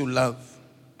grace to love.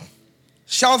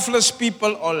 Selfless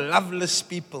people or loveless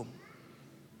people.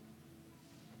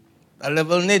 Hulle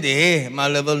wil net hê, maar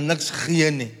hulle wil niks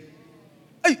gee nie.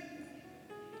 Hey.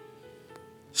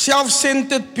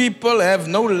 Self-centered people have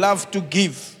no love to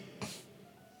give.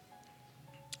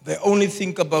 They only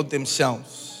think about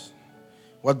themselves.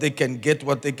 What they can get,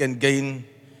 what they can gain.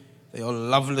 They are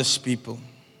loveless people.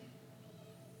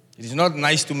 It is not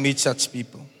nice to meet such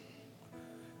people.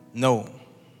 No.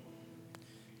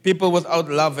 People without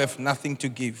love have nothing to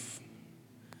give.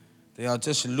 They are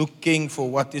just looking for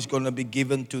what is going to be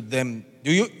given to them.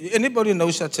 Anybody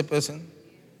know such a person?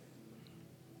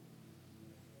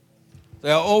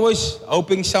 They are always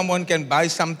hoping someone can buy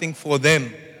something for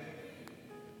them.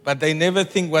 But they never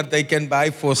think what they can buy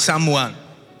for someone.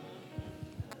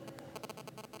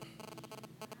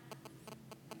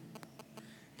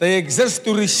 They exist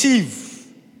to receive.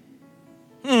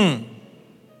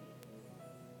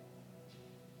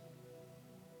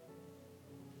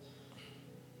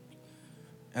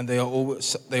 And they are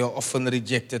often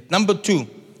rejected. Number 2,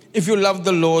 if you love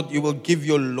the Lord, you will give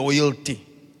your loyalty.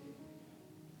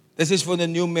 This is for the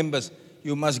new members.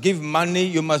 You must give money,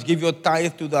 you must give your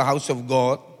tithe to the house of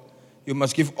God. You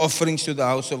must give offerings to the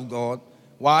house of God.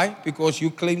 Why? Because you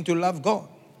claim to love God.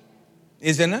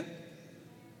 Isn't it?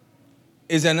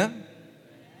 Isn't it?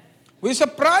 We're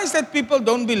surprised that people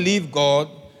don't believe God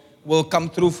will come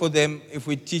through for them if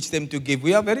we teach them to give.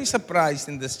 We are very surprised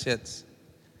in this church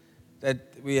that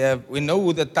we know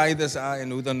who the tithers are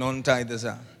and who the non-tithers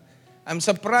are. I'm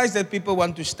surprised that people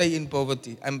want to stay in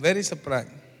poverty. I'm very surprised.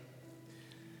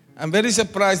 I'm very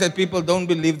surprised that people don't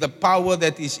believe the power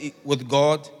that is with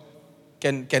God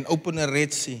can open a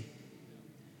Red Sea.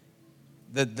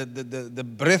 The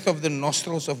breath of the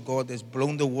nostrils of God has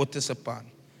blown the waters apart.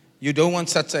 You don't want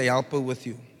such a helper with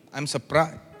you. I'm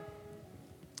surprised.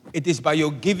 It is by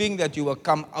your giving that you will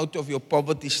come out of your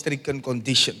poverty-stricken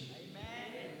condition.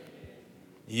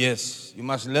 Yes, you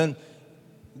must learn.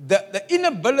 The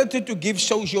inability to give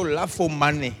shows your love for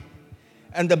money.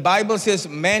 And the Bible says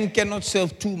man cannot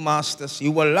serve two masters. He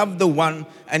will love the one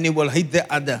and he will hate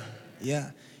the other.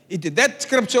 Yeah. That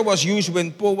scripture was used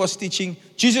when Paul was teaching.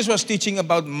 Jesus was teaching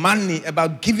about money,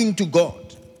 about giving to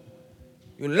God.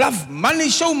 You love money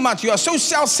so much. You are so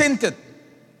self-centered.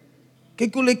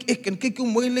 Kyk hoe lyk ek en kyk hoe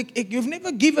mooi lyk ek. You've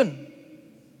never given.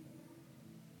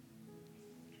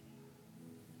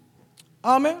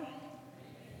 Amen.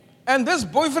 And this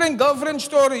boyfriend-girlfriend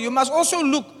story, you must also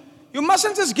look. You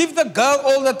mustn't just give the girl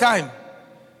all the time.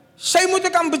 Sy moet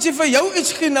ek ambisie vir jou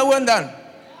iets gee nou en dan.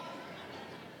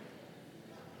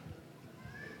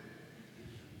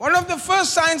 One of the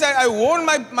first signs I warn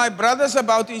my brothers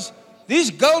about is these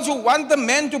girls who want the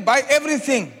man to buy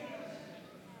everything.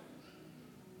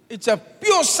 It's a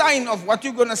pure sign of what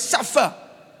you're going to suffer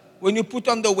when you put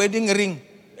on the wedding ring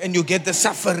and you get the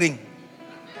suffering.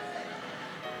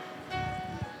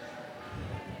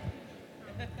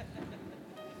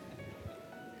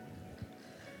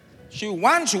 She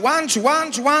wants.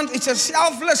 It's a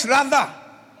selfless lover.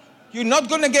 You're not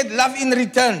going to get love in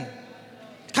return.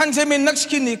 Kan sy my niks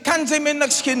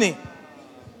gee nie.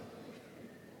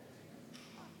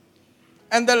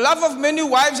 And the love of many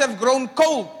wives have grown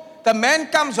cold. The man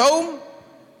comes home,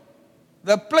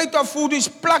 the plate of food is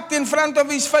plucked in front of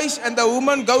his face, and the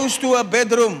woman goes to her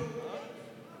bedroom.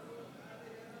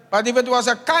 But if it was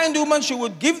a kind woman, she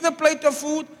would give the plate of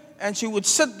food, and she would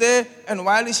sit there, and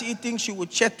while he's eating, she would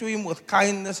chat to him with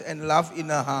kindness and love in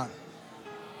her heart.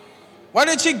 What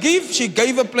did she give? She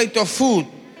gave a plate of food,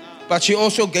 but she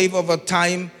also gave of her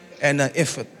time and her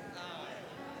effort.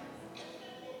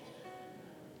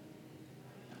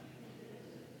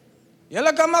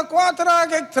 Julle kan maar kwaad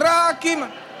raak, ek traakie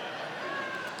man.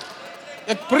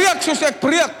 Ek preek soos ek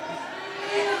preek.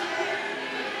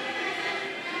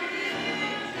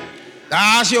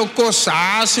 Daar is jou kos,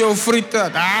 daar is jou friete,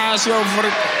 daar is jou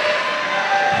friete.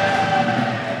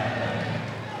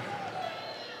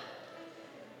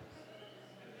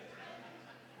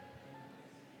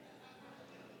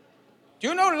 Do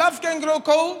you know love can grow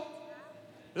cold?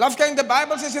 Love can, the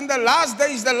Bible says in the last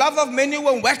days, the love of many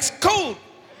will wax cold.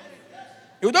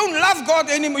 You don't love God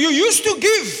anymore. You used to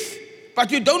give, but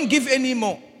you don't give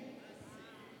anymore.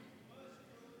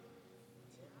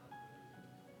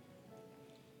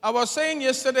 I was saying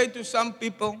yesterday to some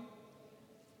people,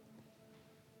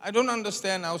 I don't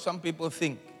understand how some people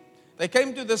think. They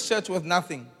came to this church with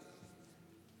nothing.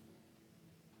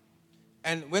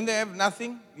 And when they have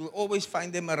nothing, you'll always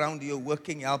find them around you,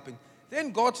 working, helping.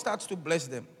 Then God starts to bless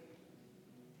them.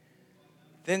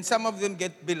 Then some of them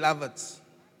get beloveds.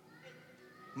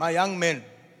 My young men.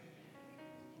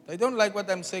 They don't like what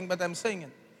I'm saying, but I'm saying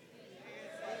it.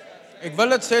 Ek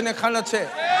wil het sê en ek gaan het sê.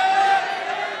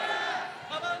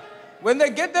 When they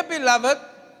get the beloved,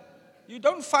 you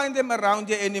don't find them around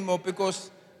you anymore because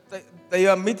they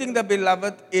are meeting the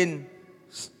beloved in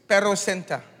Sparrow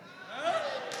Center.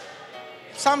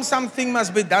 Something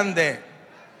must be done there.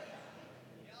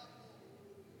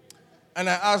 And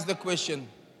I asked the question,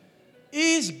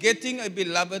 is getting a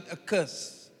beloved a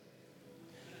curse?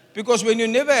 Because when you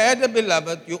never had a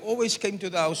beloved, you always came to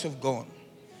the house of God.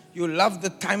 You loved the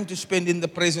time to spend in the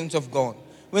presence of God.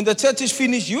 When the church is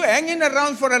finished, you're hanging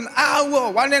around for an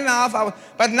hour, 1.5 hours.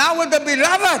 But now with the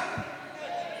beloved,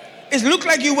 it looks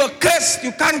like you were cursed.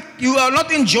 You are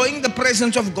not enjoying the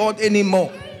presence of God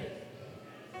anymore.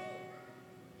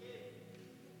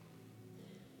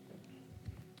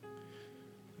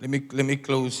 Let me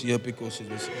close here because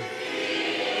it is.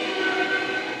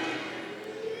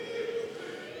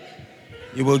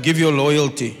 You will give your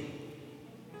loyalty.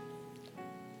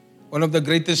 One of the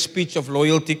greatest speech of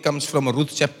loyalty comes from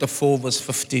Ruth chapter 4 verse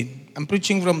 15. I'm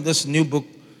preaching from this new book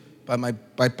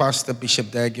by Pastor Bishop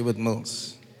Dag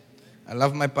Heward-Mills. I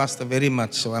love my pastor very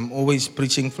much, so I'm always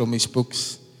preaching from his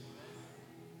books.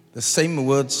 The same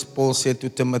words Paul said to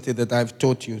Timothy that I've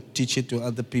taught you, teach it to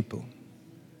other people,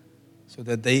 so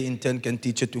that they in turn can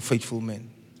teach it to faithful men.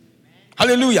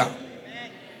 Hallelujah.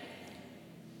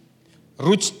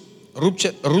 Ruth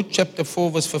chapter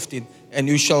 4 verse 15. And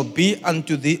you shall be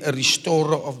unto thee a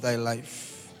restorer of thy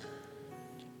life,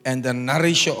 and a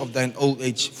nourisher of thine old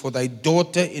age, for thy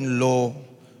daughter-in-law,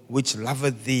 which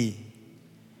loveth thee,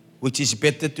 which is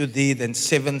better to thee than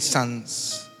 7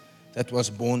 sons that was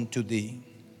born to thee.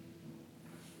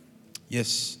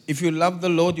 Yes, if you love the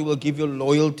Lord, you will give your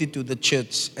loyalty to the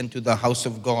church and to the house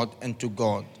of God and to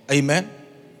God. Amen.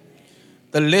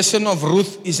 The lesson of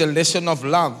Ruth is a lesson of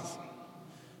love.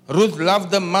 Ruth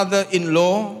loved the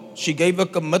mother-in-law. She gave a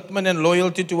commitment and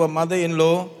loyalty to her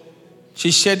mother-in-law.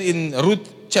 She said in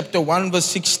Ruth chapter 1 verse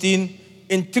 16,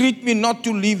 entreat me not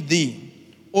to leave thee,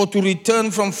 or to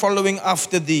return from following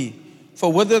after thee.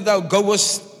 For whither thou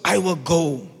goest, I will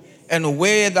go, and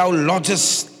where thou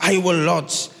lodgest, I will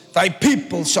lodge. Thy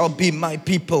people shall be my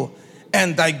people,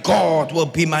 and thy God will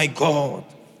be my God.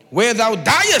 Where thou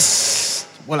diest,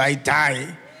 will I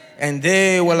die, and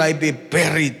there will I be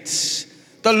buried.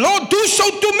 The Lord do so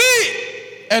to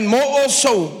me, and more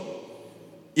also,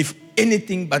 if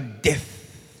anything but death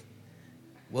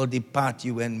will depart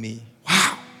you and me.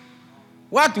 Wow.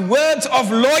 What words of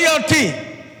loyalty.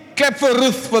 Clap for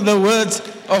Ruth for the words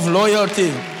of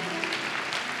loyalty.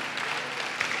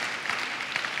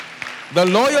 The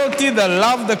loyalty, the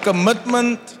love, the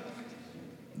commitment,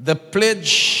 the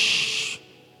pledge,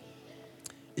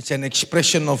 it's an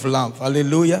expression of love.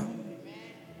 Hallelujah.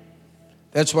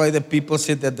 That's why the people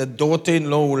said that the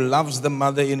daughter-in-law who loves the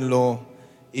mother-in-law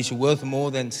is worth more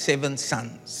than 7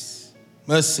 sons.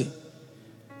 Mercy.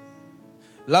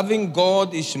 Loving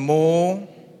God is more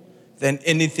than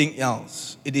anything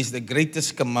else. It is the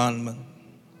greatest commandment.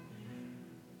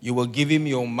 You will give him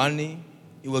your money.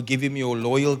 You will give him your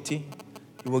loyalty.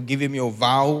 You will give him your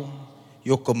vow,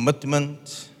 your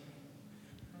commitment.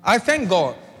 I thank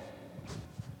God,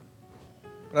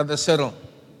 Brother Cyril,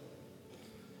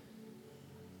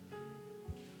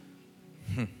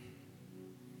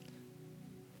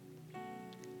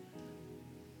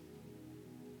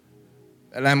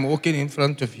 And I'm walking in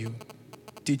front of you,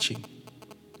 teaching.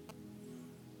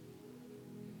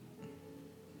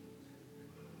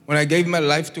 When I gave my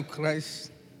life to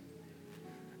Christ,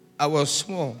 I was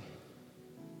small.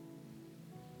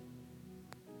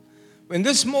 When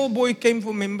this small boy came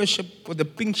for membership with a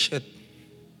pink shirt,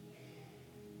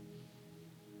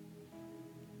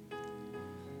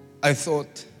 I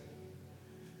thought,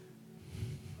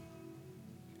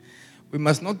 we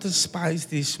must not despise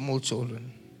these small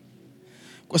children.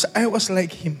 Because I was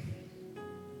like him.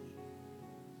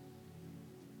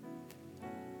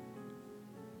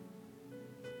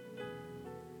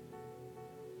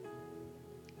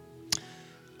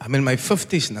 I'm in my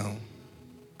 50s now.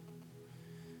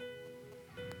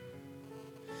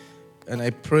 And I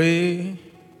pray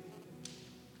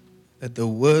that the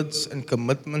words and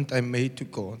commitment I made to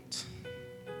God,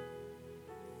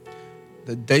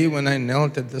 the day when I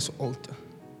knelt at this altar,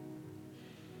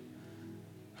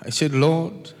 I said,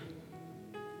 Lord,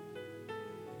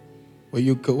 where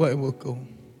you go, I will go.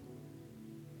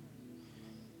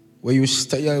 Where you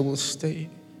stay, I will stay.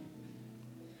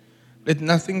 Let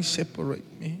nothing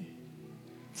separate me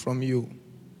from you.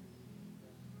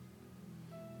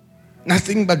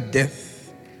 Nothing but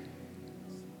death.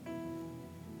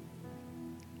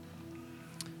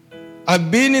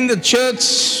 I've been in the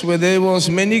church where there was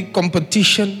many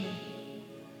competition,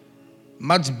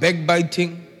 much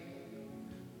backbiting,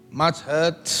 much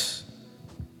hurt,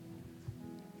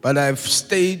 but I've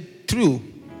stayed true.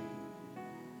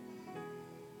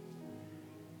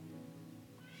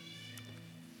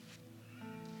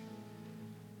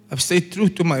 I've stayed true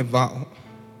to my vow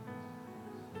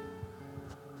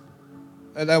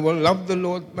that I will love the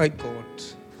Lord my God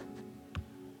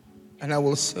and I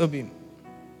will serve Him.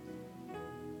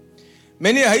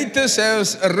 Many haters have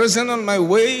arisen on my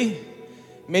way,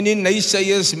 many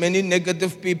naysayers, many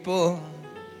negative people.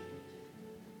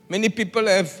 Many people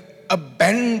have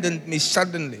abandoned me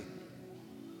suddenly.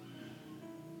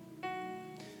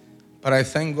 But I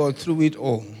thank God through it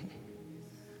all,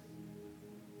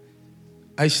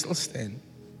 I still stand.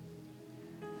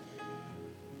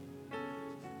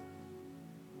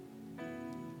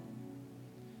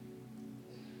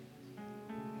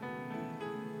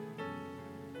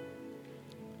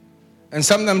 And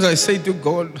sometimes I say to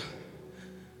God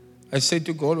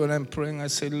when I'm praying, I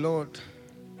say, Lord,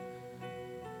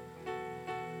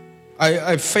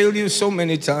 I failed you so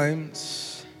many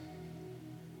times.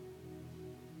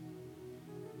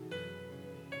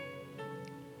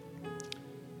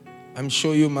 I'm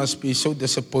sure you must be so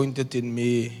disappointed in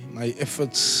me. My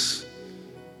efforts,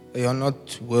 they are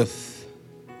not worth.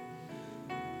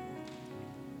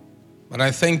 But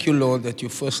I thank you, Lord, that you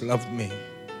first loved me.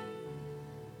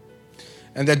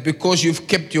 And that because you've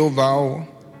kept your vow,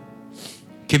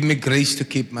 give me grace to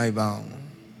keep my vow.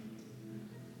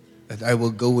 That I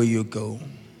will go where you go.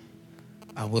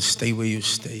 I will stay where you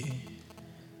stay.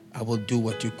 I will do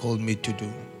what you called me to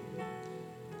do.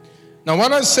 Now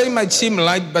what I say might seem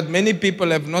light, but many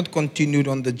people have not continued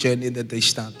on the journey that they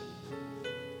started.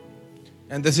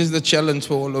 And this is the challenge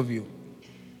for all of you.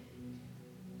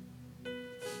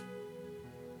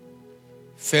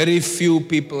 Very few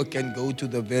people can go to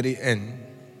the very end.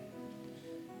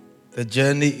 The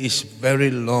journey is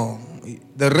very long.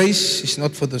 The race is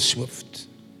not for the swift.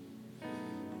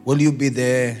 Will you be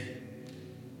there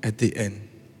at the end?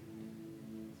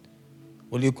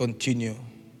 Will you continue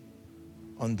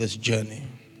on this journey?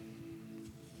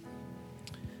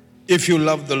 If you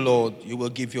love the Lord, you will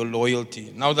give your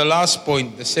loyalty. Now the last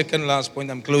point, the second last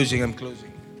point, I'm closing.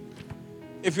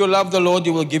 If you love the Lord,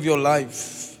 you will give your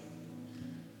life.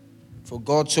 For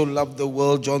God so loved the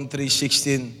world, John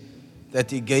 3:16, that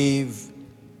He gave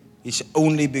His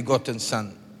only begotten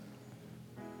Son,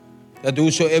 that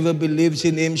whosoever believes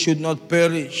in Him should not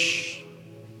perish,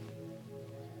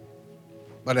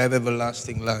 but have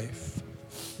everlasting life.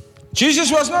 Jesus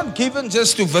was not given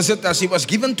just to visit us. He was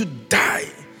given to die.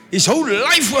 His whole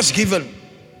life was given.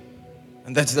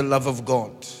 And that's the love of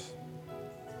God.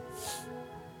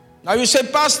 Now you say,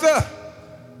 Pastor,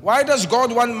 why does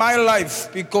God want my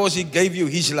life? Because He gave you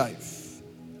His life.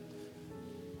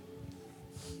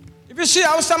 If you see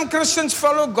how some Christians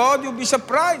follow God, you'll be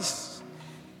surprised.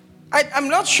 I'm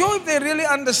not sure if they really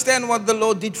understand what the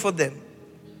Lord did for them.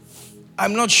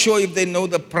 I'm not sure if they know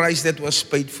the price that was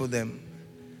paid for them.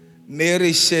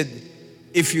 Mary said,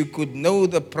 if you could know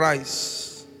the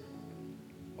price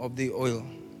of the oil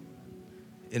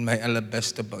in my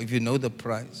alabaster box, if you know the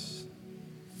price.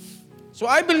 So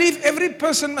I believe every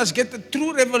person must get the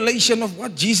true revelation of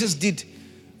what Jesus did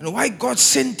and why God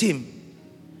sent Him.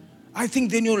 I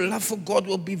think then your love for God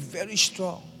will be very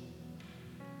strong.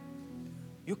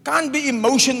 You can't be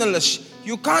emotionless.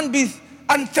 You can't be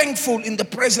unthankful in the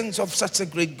presence of such a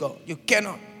great God. You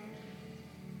cannot.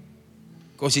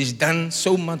 Because He's done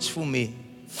so much for me.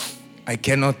 I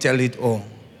cannot tell it all.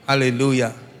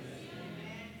 Hallelujah.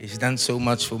 He's done so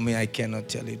much for me, I cannot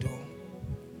tell it all.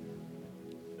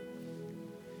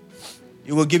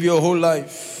 You will give your whole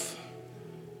life.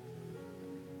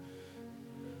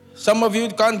 Some of you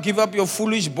can't give up your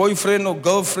foolish boyfriend or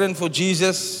girlfriend for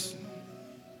Jesus.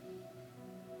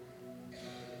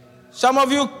 Some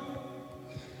of you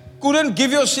couldn't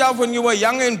give yourself when you were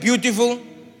young and beautiful.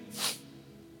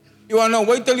 You want to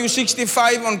wait till you're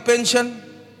 65 on pension.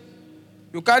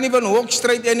 You can't even walk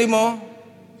straight anymore.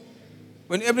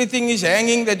 When everything is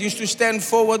hanging that used to stand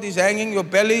forward is hanging, your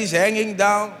belly is hanging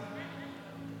down.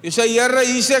 You say, Here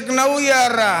is ek nou,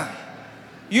 Here.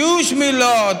 Use me,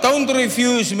 Lord. Don't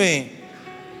refuse me.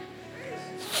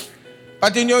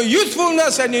 But in your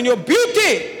youthfulness and in your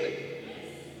beauty,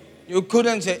 you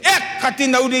couldn't say, Ek gaan nie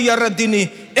nou die Here dien nie.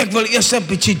 Ek wil eers 'n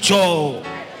bietjie joy.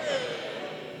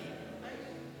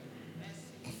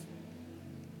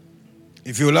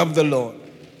 If you love the Lord,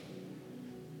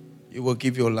 you will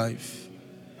give your life.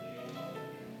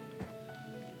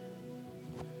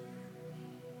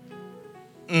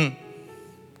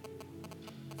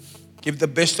 Give the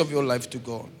best of your life to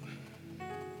God.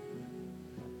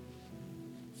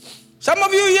 Some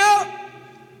of you here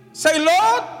say,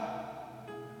 Lord,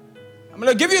 I'm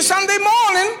going to give you Sunday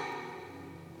morning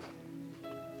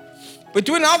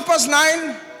between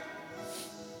 9:30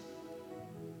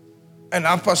 and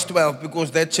 12:30,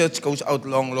 because that church goes out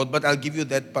long, Lord, but I'll give you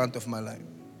that part of my life.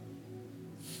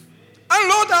 And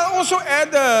Lord, I'll also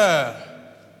add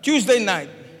Tuesday night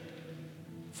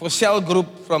for cell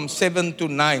group from 7 to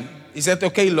 9. Is that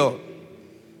okay, Lord?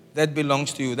 That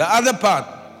belongs to you. The other part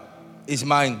is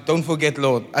mine. Don't forget,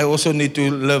 Lord, I also need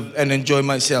to live and enjoy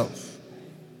myself.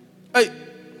 Hey.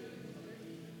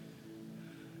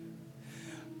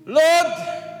 Lord,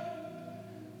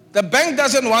 the bank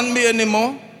doesn't want me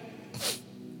anymore.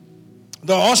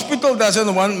 The hospital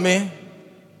doesn't want me.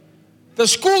 The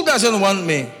school doesn't want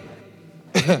me.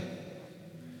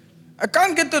 I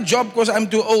can't get a job because I'm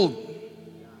too old.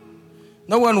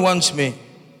 No one wants me.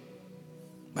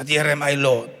 But here am I,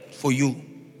 Lord, for you.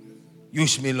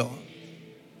 Use me, Lord.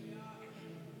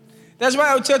 That's why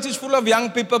our church is full of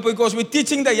young people, because we're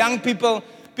teaching the young people,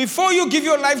 before you give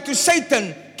your life to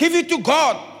Satan, give it to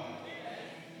God.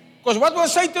 Because what will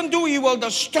Satan do? He will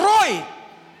destroy.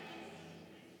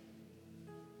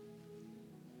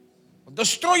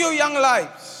 Destroy your young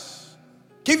lives.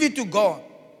 Give it to God.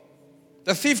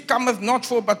 The thief cometh not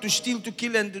for but to steal, to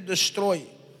kill, and to destroy.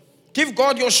 Give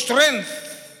God your strength.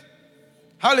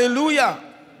 Hallelujah.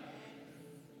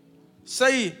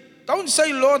 Don't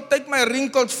say, Lord, take my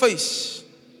wrinkled face.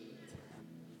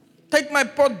 Take my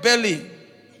pot belly.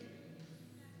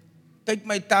 Take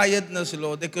my tiredness,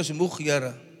 Lord. Ek is moeg,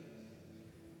 Here.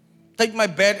 Take my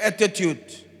bad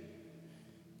attitude.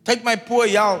 Take my poor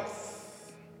health.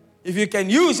 If you can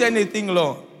use anything,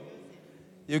 Lord,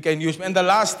 you can use me. And the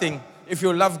last thing, if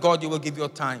you love God, you will give your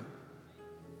time.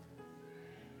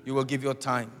 You will give your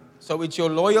time. So it's your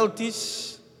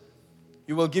loyalties.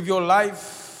 You will give your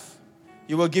life.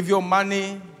 You will give your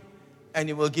money. And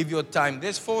you will give your time.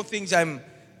 There's 4 things I'm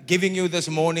giving you this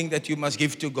morning that you must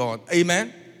give to God.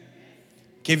 Amen?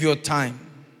 Give your time.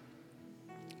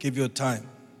 Give your time.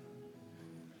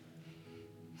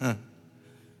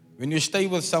 When you stay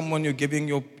with someone, you're giving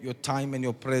your time and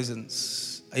your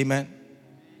presence. Amen?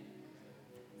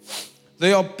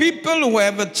 There are people who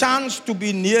have a chance to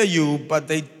be near you, but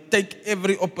they take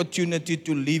every opportunity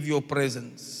to leave your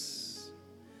presence.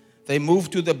 They move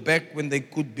to the back when they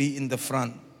could be in the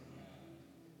front.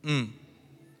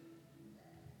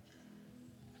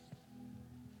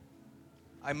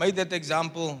 I made that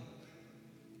example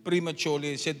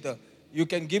prematurely. I said, you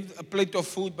can give a plate of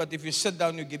food, but if you sit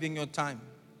down, you're giving your time.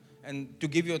 And to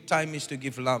give your time is to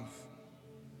give love.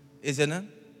 Isn't it?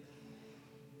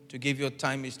 To give your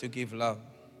time is to give love.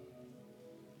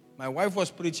 My wife was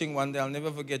preaching one day, I'll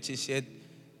never forget, she said,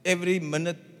 every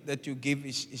minute that you give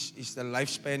is the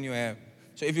lifespan you have.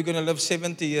 So if you're going to live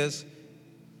 70 years,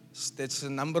 that's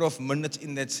the number of minutes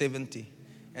in that 70.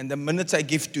 And the minutes I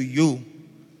give to you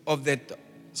of that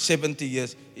 70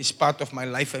 years is part of my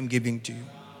life I'm giving to you.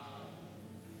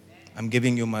 I'm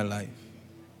giving you my life.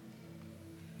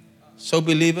 So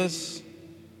believers,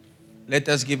 let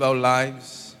us give our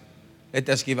lives, let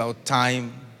us give our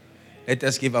time, let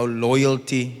us give our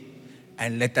loyalty,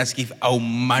 and let us give our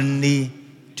money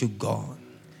to God.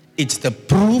 It's the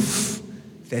proof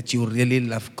that you really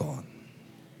love God.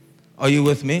 Are you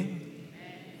with me?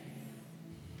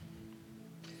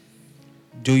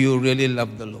 Do you really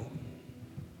love the Lord?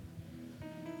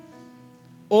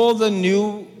 All the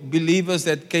new believers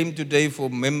that came today for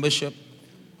membership,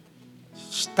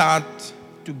 start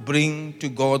to bring to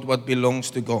God what belongs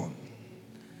to God.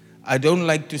 I don't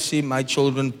like to see my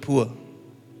children poor.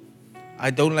 I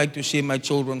don't like to see my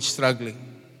children struggling.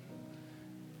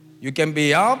 You can be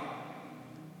helped,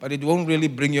 but it won't really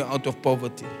bring you out of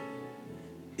poverty.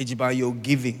 It's by your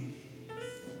giving.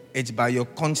 It's by your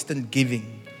constant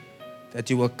giving that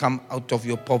you will come out of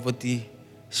your poverty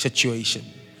situation.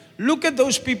 Look at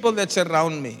those people that's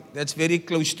around me, that's very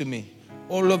close to me.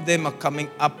 All of them are coming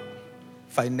up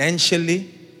financially.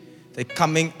 They're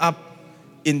coming up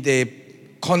in their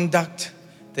conduct.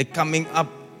 They're coming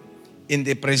up in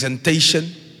their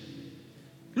presentation.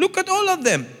 Look at all of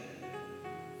them.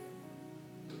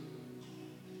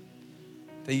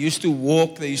 They used to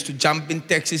walk, they used to jump in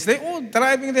taxis. They're all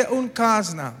driving their own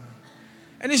cars now.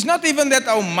 And it's not even that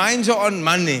our minds are on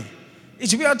money.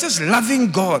 It's we are just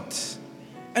loving God.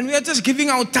 And we are just giving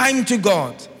our time to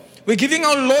God. We're giving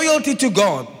our loyalty to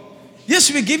God.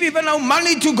 Yes, we give even our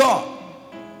money to God.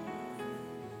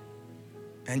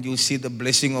 And you'll see the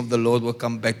blessing of the Lord will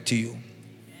come back to you.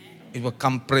 It will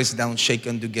come pressed down,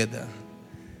 shaken together,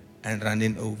 and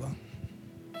running over.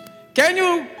 Can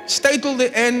you stay till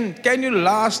the end? Can you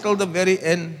last till the very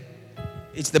end?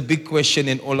 It's the big question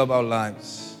in all of our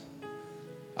lives.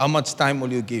 How much time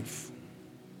will you give?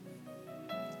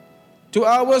 2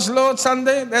 hours, Lord,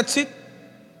 Sunday, that's it.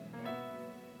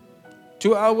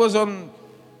 2 hours on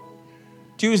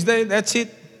Tuesday, that's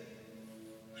it.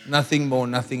 Nothing more,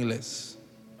 nothing less.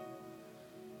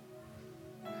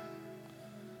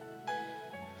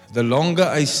 The longer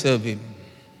I serve Him,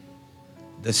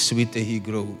 the sweeter He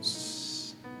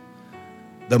grows.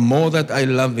 The more that I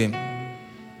love Him,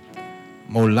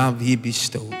 more love He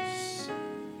bestows.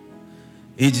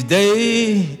 Each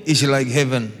day is like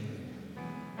heaven.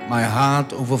 My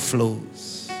heart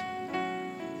overflows.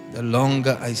 The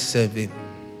longer I serve Him,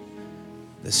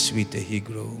 the sweeter He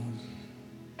grows.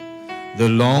 The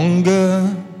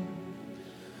longer,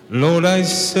 Lord, I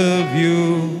serve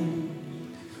You,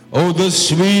 oh, the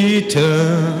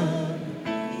sweeter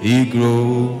He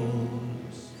grows.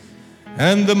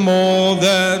 And the more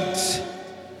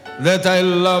that I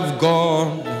love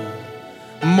God,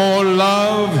 more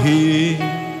love He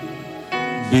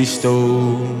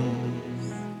bestows.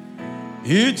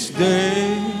 Each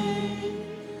day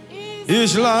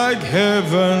is like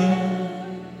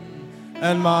heaven,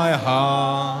 and my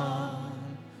heart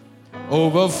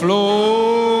overflows.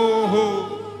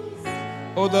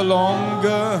 Oh, the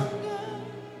longer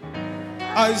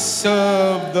I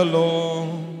serve the Lord,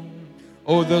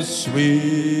 oh, the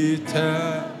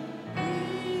sweeter.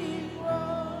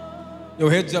 Your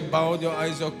heads are bowed, your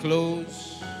eyes are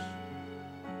closed.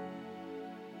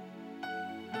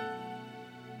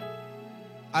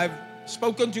 I've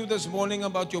spoken to you this morning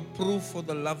about your proof for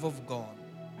the love of God.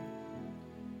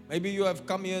 Maybe you have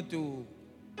come here to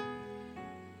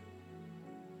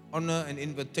honor an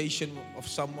invitation of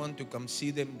someone to come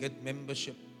see them, get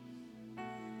membership.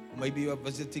 Or maybe you are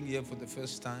visiting here for the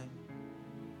first time.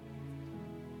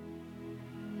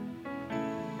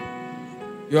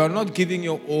 You are not giving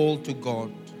your all to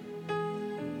God.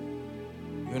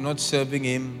 You're not serving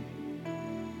Him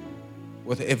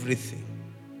with everything.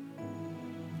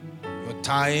 Your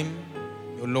time,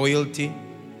 your loyalty,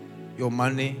 your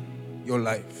money, your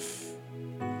life.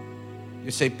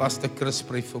 You say, Pastor Chris,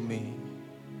 pray for me.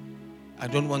 I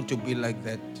don't want to be like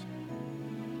that.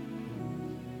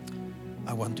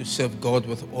 I want to serve God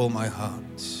with all my heart.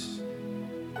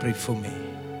 Pray for me.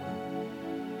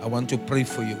 I want to pray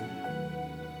for you.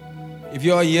 If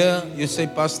you are here, you say,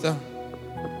 Pastor,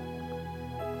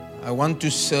 I want to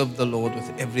serve the Lord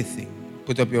with everything.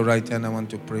 Put up your right hand. I want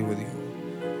to pray with you.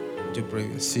 To pray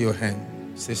with you. See your hand.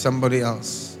 Say somebody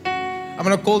else. I'm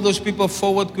going to call those people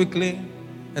forward quickly.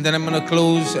 And then I'm going to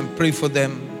close and pray for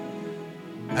them.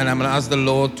 And I'm going to ask the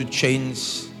Lord to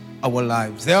change our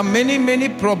lives. There are many, many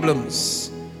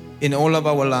problems in all of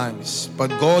our lives. But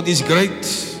God is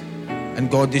great and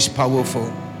God is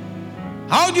powerful.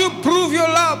 How do you prove your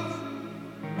love?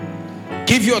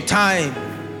 Give your time.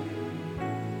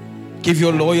 Give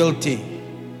your loyalty.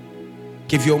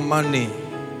 Give your money.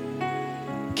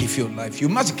 Give your life. You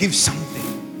must give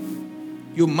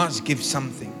something. You must give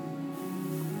something.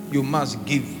 You must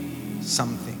give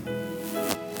something.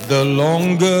 The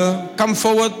longer, come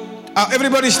forward.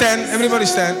 Everybody stand. Everybody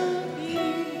stand.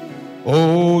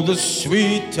 Oh, the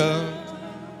sweeter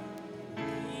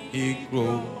He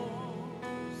grows.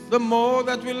 The more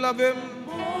that we love Him.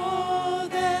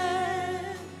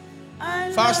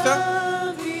 Faster.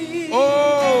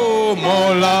 Oh, you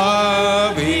more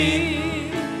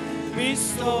loving.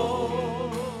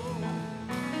 Restore.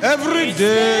 Every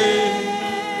day.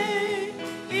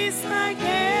 It's like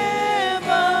heaven.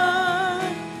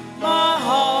 My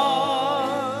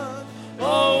heart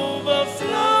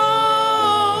overflows.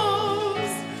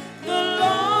 The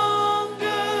longer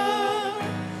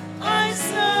I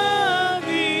serve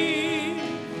Him,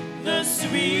 the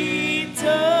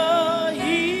sweeter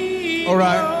He All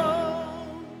right. grows.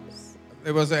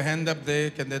 There was a hand up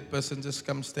there. Can that person just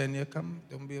come stand here? Come.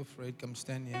 Don't be afraid. Come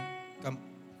stand here. Come.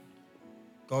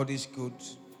 God is good.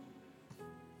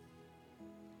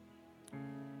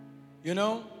 You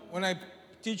know, when I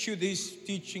teach you these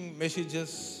teaching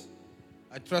messages,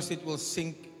 I trust it will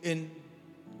sink in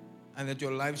and that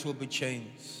your lives will be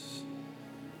changed.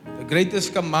 The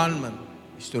greatest commandment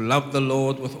is to love the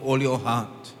Lord with all your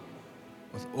heart,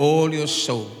 with all your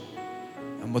soul,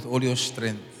 and with all your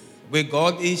strength. Where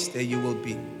God is, there you will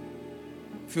be.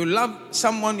 If you love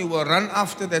someone, you will run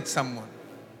after that someone.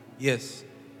 Yes.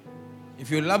 If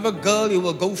you love a girl, you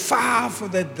will go far for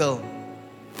that girl.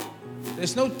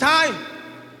 There's no time.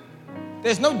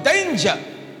 There's no danger.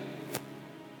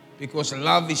 Because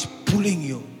love is pulling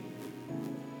you.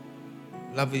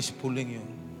 Love is pulling you.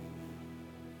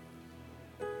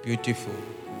 Beautiful.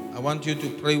 I want you to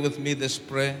pray with me this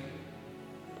prayer.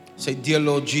 Say, Dear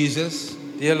Lord Jesus,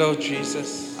 Dear Lord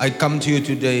Jesus, I come to you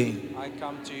today I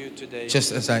come to you today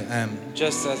just as I am.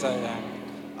 just as I am.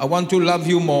 I want to love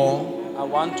you more I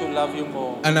want to love you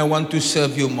more and I want to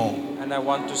serve you more. and I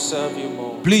want to serve you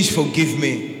more. Please forgive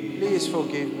me Please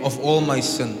forgive me of all my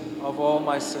sin. of all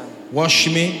my sin. Wash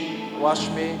me Wash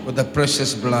me with the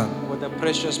precious blood. with the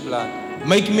precious blood.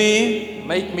 Make me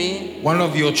Make me one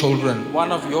of your children.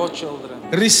 one of your children.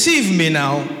 Receive me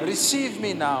now Receive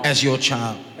me now as your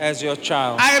child. as your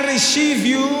child. I receive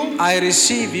you I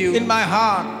receive you in my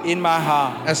heart in my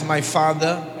heart as my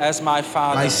Father, as my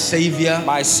Father, my Savior,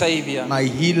 my Savior, my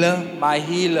healer, my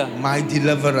healer, my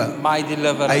deliverer. my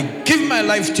deliverer. I give my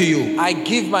life to you. I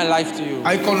give my life to you.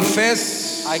 I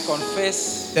confess I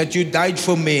confess that you died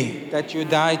for me, that you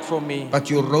died for me, but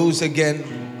you rose again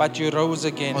but you rose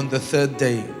again on the third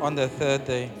day. on the third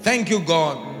day. Thank you,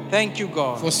 God, Thank you,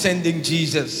 God, for sending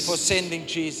Jesus for sending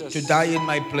Jesus to die in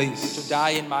my place. to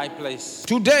die in my place.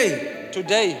 Today,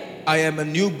 Today, I am a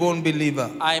newborn believer.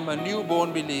 I am a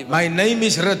newborn believer. My name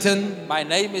is written My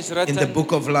name is written in the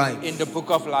book of life. in the book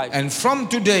of life. And from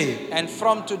today, And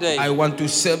from today, I want to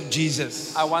serve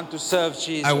Jesus. I want to serve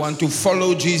Jesus. I want to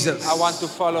follow Jesus I want to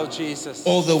follow Jesus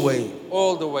all the way.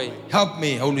 all the way. Help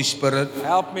me, Holy Spirit,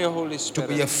 Help me, Holy to Spirit,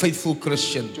 be a faithful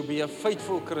Christian, to be a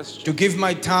faithful Christian, to give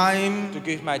my time, to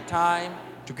give my time,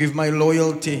 to give my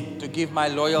loyalty, to give my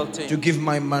loyalty, to give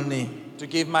my money, to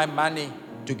give my money,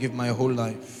 to give my whole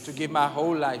life, to give my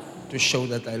whole life, to show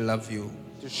that I love you,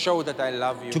 to show that I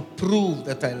love you, to prove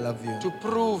that I love you. to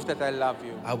prove that I love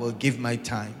you. I will give my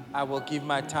time. I will give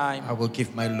my time. I will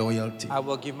give my loyalty. I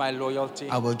will give my loyalty.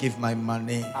 I will give my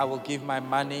money. I will give my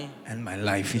money. And my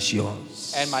life is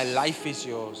yours. And my life is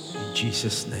yours. In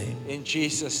Jesus' name. In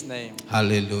Jesus' name.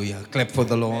 Hallelujah. Clap for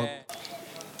the Lord.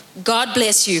 God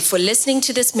bless you for listening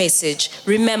to this message.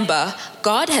 Remember,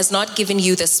 God has not given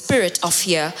you the spirit of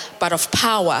fear, but of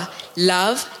power,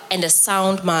 love, and a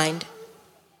sound mind.